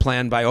honeymoons were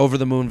planned by Over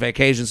the Moon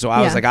Vacations. So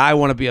I was like, I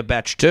want to be a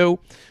Betch too.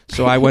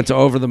 So I went to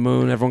Over the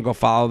Moon. Everyone go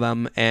follow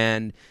them.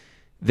 And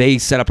they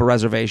set up a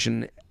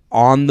reservation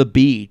on the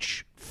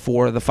beach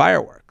for the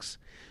fireworks.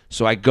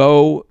 So I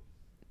go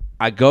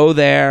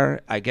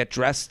there. I get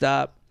dressed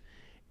up.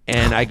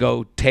 And I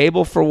go,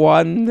 table for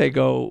one. They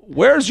go,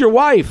 where's your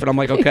wife? And I'm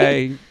like,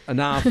 okay,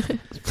 enough.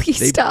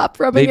 Please stop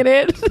rubbing it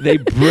in.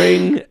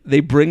 they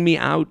bring me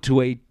out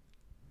to a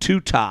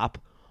two-top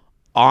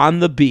on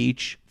the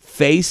beach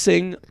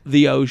facing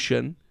the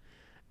ocean.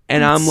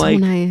 And That's I'm so like,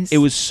 nice. It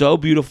was so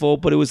beautiful,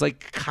 but it was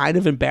like kind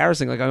of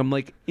embarrassing. Like, I'm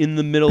like in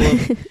the middle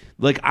of,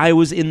 like, I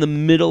was in the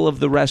middle of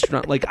the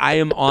restaurant. Like, I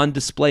am on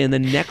display. And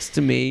then next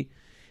to me,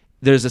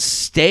 there's a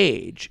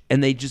stage,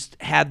 and they just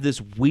had this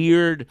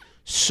weird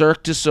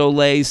Cirque du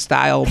Soleil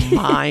style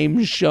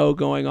mime show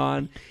going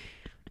on.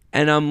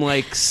 And I'm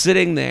like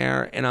sitting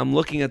there, and I'm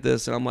looking at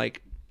this, and I'm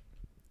like,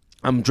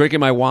 I'm drinking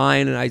my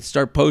wine, and I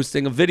start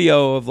posting a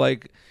video of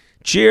like,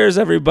 cheers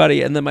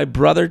everybody. And then my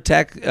brother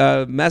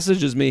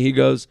messages me. He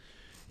goes,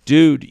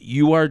 dude,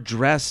 you are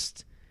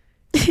dressed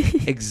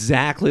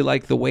exactly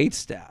like the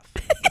waitstaff.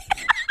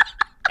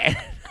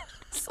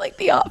 It's like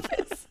The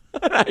Office.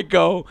 And I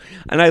go,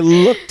 and I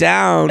look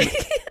down,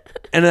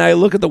 and I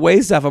look at the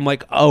waitstaff. I'm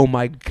like, oh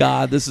my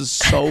God, this is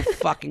so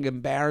fucking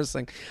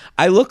embarrassing.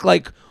 I look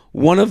like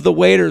one of the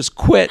waiters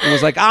quit and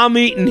was like, I'm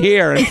eating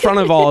here in front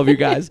of all of you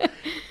guys.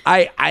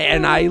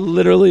 I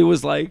literally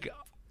was like,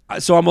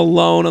 so I'm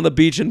alone on the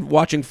beach and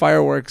watching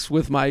fireworks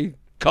with my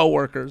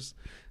coworkers.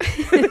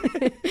 You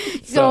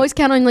can always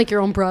count on like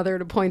your own brother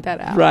to point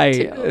that out, right?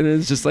 too. And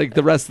it's just like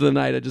the rest of the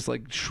night, I just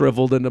like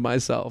shriveled into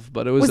myself.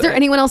 But it was. Was there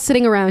anyone else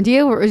sitting around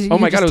you, or was you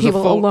my God, just it was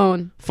table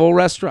alone? Full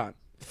restaurant,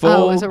 it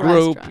full was a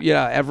group. restaurant.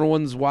 Yeah,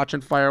 everyone's watching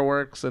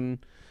fireworks, and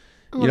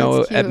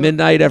that's at cute.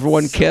 midnight,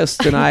 everyone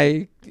kissed, and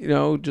I,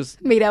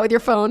 just made out with your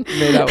phone.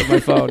 Made out with my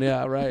phone.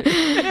 Yeah, right.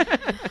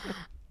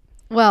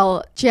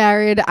 Well,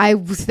 Jared,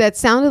 that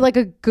sounded like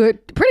a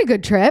pretty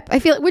good trip. I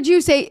feel. Would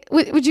you say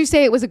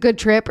it was a good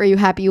trip? Are you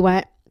happy you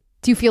went?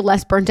 Do you feel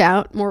less burnt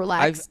out, more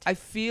relaxed? I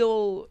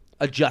feel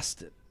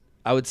adjusted.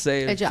 I would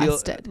say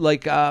adjusted.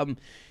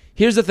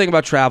 Here's the thing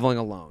about traveling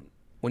alone.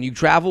 When you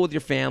travel with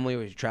your family,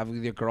 or you travel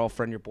with your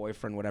girlfriend, your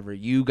boyfriend, whatever,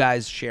 you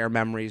guys share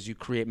memories. You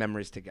create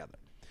memories together.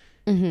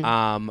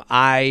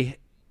 Mm-hmm.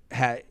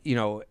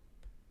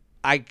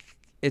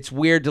 It's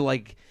weird to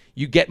like,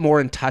 you get more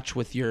in touch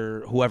with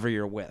whoever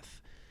you're with.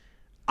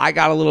 I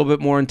got a little bit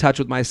more in touch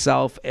with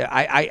myself.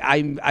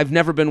 I've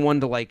never been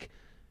one to like,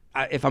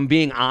 if I'm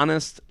being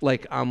honest,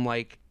 like, I'm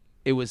like,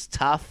 it was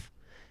tough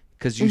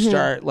because you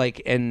start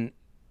like, and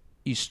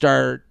you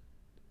start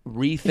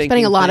rethinking. You're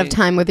spending a lot of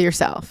time with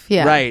yourself.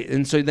 Yeah. Right.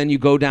 And so then you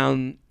go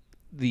down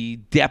the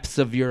depths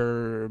of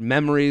your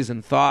memories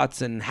and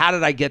thoughts, and how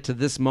did I get to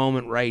this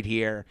moment right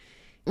here?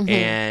 Mm-hmm.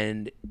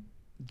 And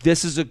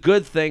this is a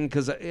good thing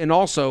and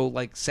also,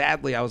 like,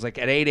 sadly, I was like,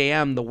 at 8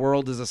 a.m., the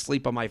world is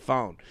asleep on my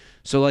phone.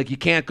 So, like, you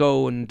can't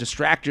go and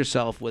distract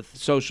yourself with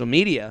social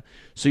media.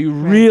 So you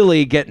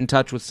really get in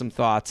touch with some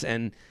thoughts.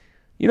 And,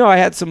 you know, I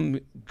had some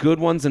good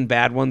ones and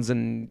bad ones.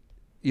 And,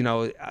 you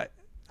know,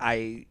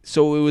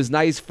 so it was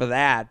nice for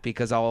that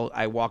because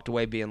I walked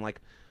away being like,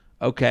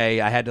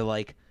 okay, I had to,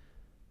 like,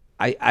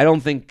 I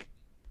don't think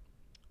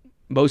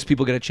most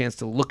people get a chance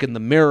to look in the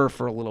mirror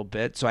for a little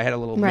bit. So I had a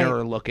little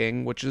mirror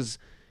looking, which is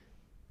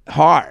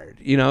hard,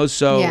 you know?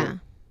 So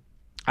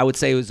I would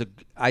say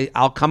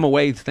I'll come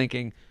away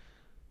thinking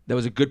there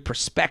was a good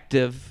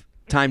perspective,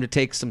 time to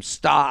take some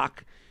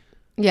stock.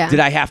 Yeah. Did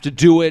I have to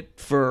do it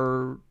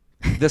for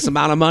this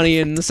amount of money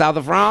in the south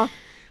of France?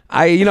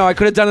 I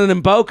could have done it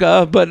in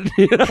Boca, but,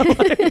 you know.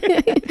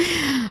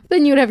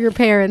 Then you'd have your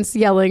parents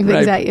yelling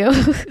things at you.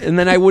 And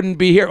then I wouldn't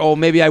be here. Oh,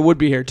 maybe I would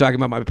be here talking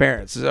about my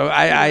parents. So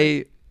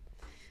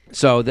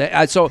So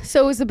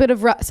it was a bit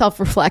of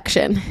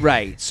self-reflection.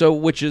 Right. So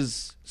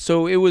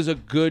it was a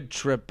good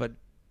trip, but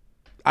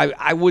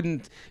I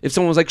wouldn't, if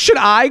someone was like, should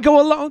I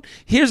go alone?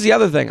 Here's the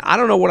other thing. I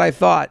don't know what I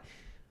thought.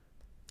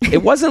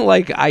 It wasn't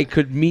like I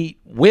could meet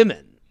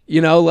women,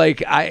 you know,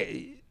 like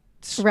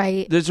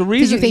Right. There's a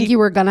reason. Did you think you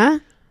were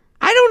gonna?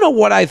 I don't know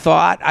what I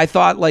thought. I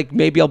thought like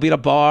maybe I'll be at a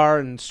bar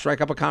and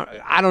strike up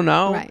I don't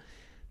know. Right.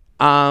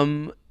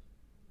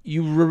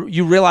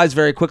 You realize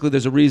very quickly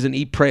there's a reason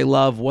Eat, Pray,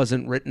 Love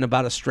wasn't written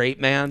about a straight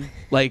man.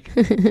 Like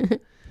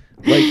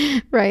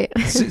right.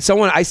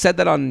 I said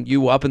that on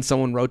You Up, and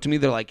someone wrote to me.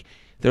 They're like,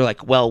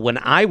 well, when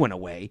I went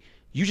away,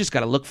 you just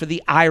got to look for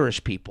the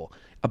Irish people.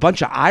 A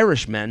bunch of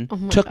Irish men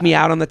took me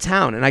out on the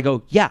town, and I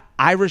go, yeah,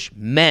 Irish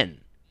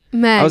men.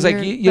 I was like,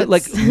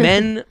 like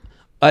men.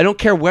 I don't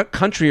care what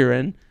country you're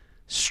in.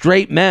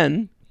 Straight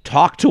men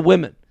talk to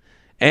women,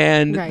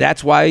 and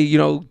that's why, you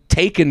know,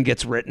 Taken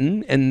gets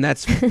written, and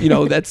that's, you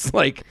know, that's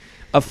like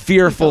a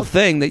fearful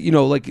thing that, you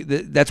know, like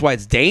that's why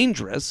it's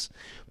dangerous.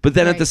 But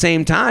then at the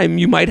same time,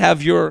 you might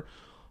have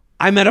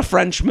I met a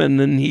Frenchman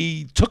and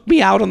he took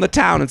me out on the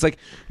town. It's like,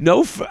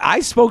 no, I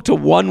spoke to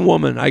one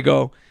woman. I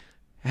go,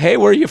 hey,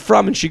 where are you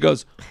from? And she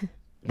goes,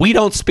 we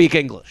don't speak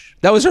English.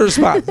 That was her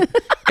response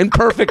in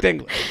perfect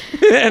English.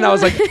 And I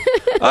was like,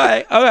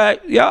 all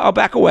right, yeah, I'll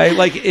back away.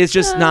 Like, it's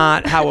just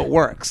not how it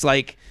works.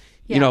 Like,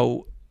 you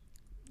know,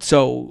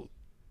 so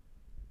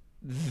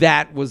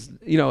that was,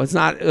 you know, it's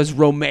not as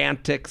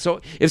romantic.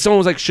 So if someone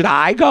was like, should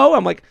I go?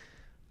 I'm like,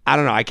 I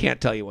don't know. I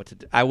can't tell you what to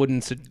do. I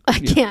wouldn't. I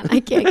can't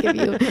give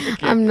you.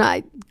 I'm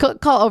not.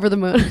 Call Over the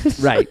Moon.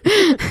 Right.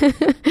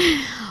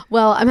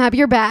 Well, I'm happy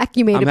you're back.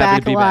 You made it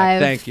back alive.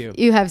 Thank you.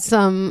 You have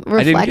some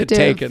reflective. I didn't get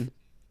taken.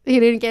 You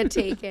didn't get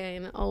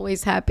taken.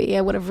 Always happy.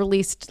 I would have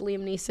released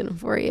Liam Neeson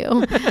for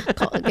you.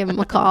 Give him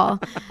a call.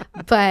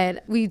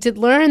 But we did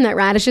learn that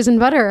radishes and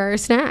butter are a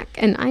snack,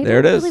 and I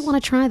really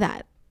want to try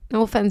that.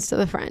 No offense to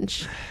the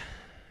French.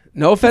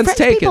 No offense French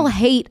taken. People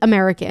hate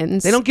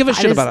Americans. They don't give a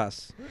shit about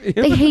us.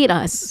 They hate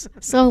us.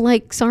 So,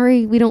 like,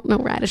 sorry, we don't know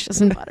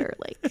radishes and butter.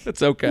 Like,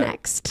 it's okay.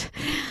 Next.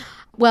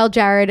 Well,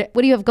 Jared,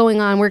 what do you have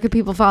going on? Where could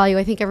people follow you?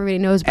 I think everybody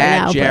knows by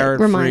now, Jared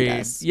but remind Freed.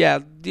 us. Yeah,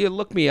 you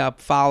look me up.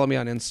 Follow me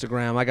on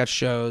Instagram. I got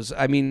shows.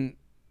 I mean,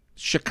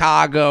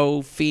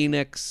 Chicago,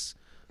 Phoenix,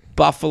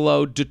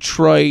 Buffalo,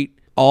 Detroit,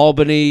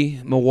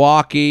 Albany,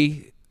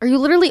 Milwaukee. Are you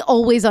literally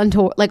always on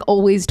tour? Like,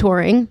 always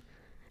touring?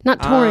 Not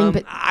touring,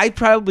 but... I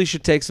probably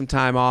should take some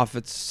time off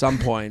at some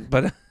point,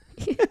 but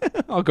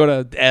I'll go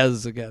to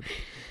Ez again.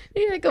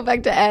 Yeah, go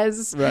back to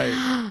Ez.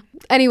 Right.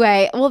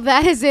 Anyway, well,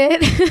 that is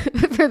it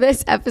for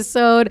this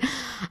episode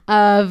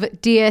of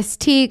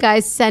DST.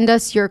 Guys, send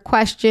us your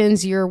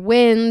questions, your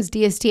wins,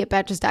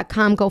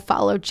 dst@betches.com. Go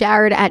follow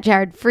Jared at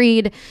Jared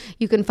Freed.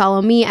 You can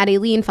follow me at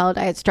Aileen. Follow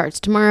Diet Starts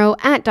Tomorrow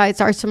at Diet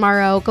Starts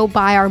Tomorrow. Go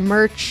buy our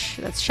merch.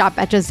 That's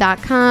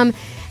shopbetches.com.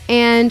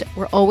 And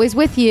we're always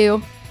with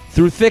you.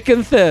 Through thick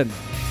and thin.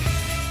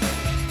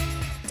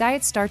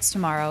 Diet Starts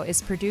Tomorrow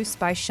is produced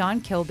by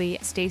Sean Kilby,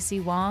 Stacey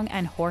Wong,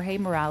 and Jorge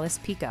Morales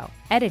Pico.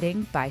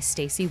 Editing by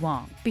Stacey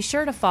Wong. Be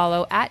sure to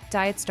follow at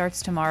Diet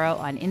Starts Tomorrow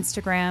on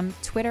Instagram,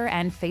 Twitter,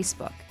 and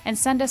Facebook. And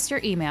send us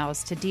your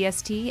emails to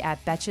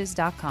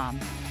dst@betches.com.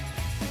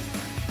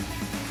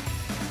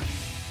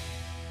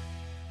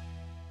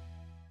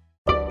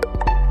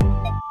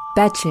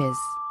 Betches.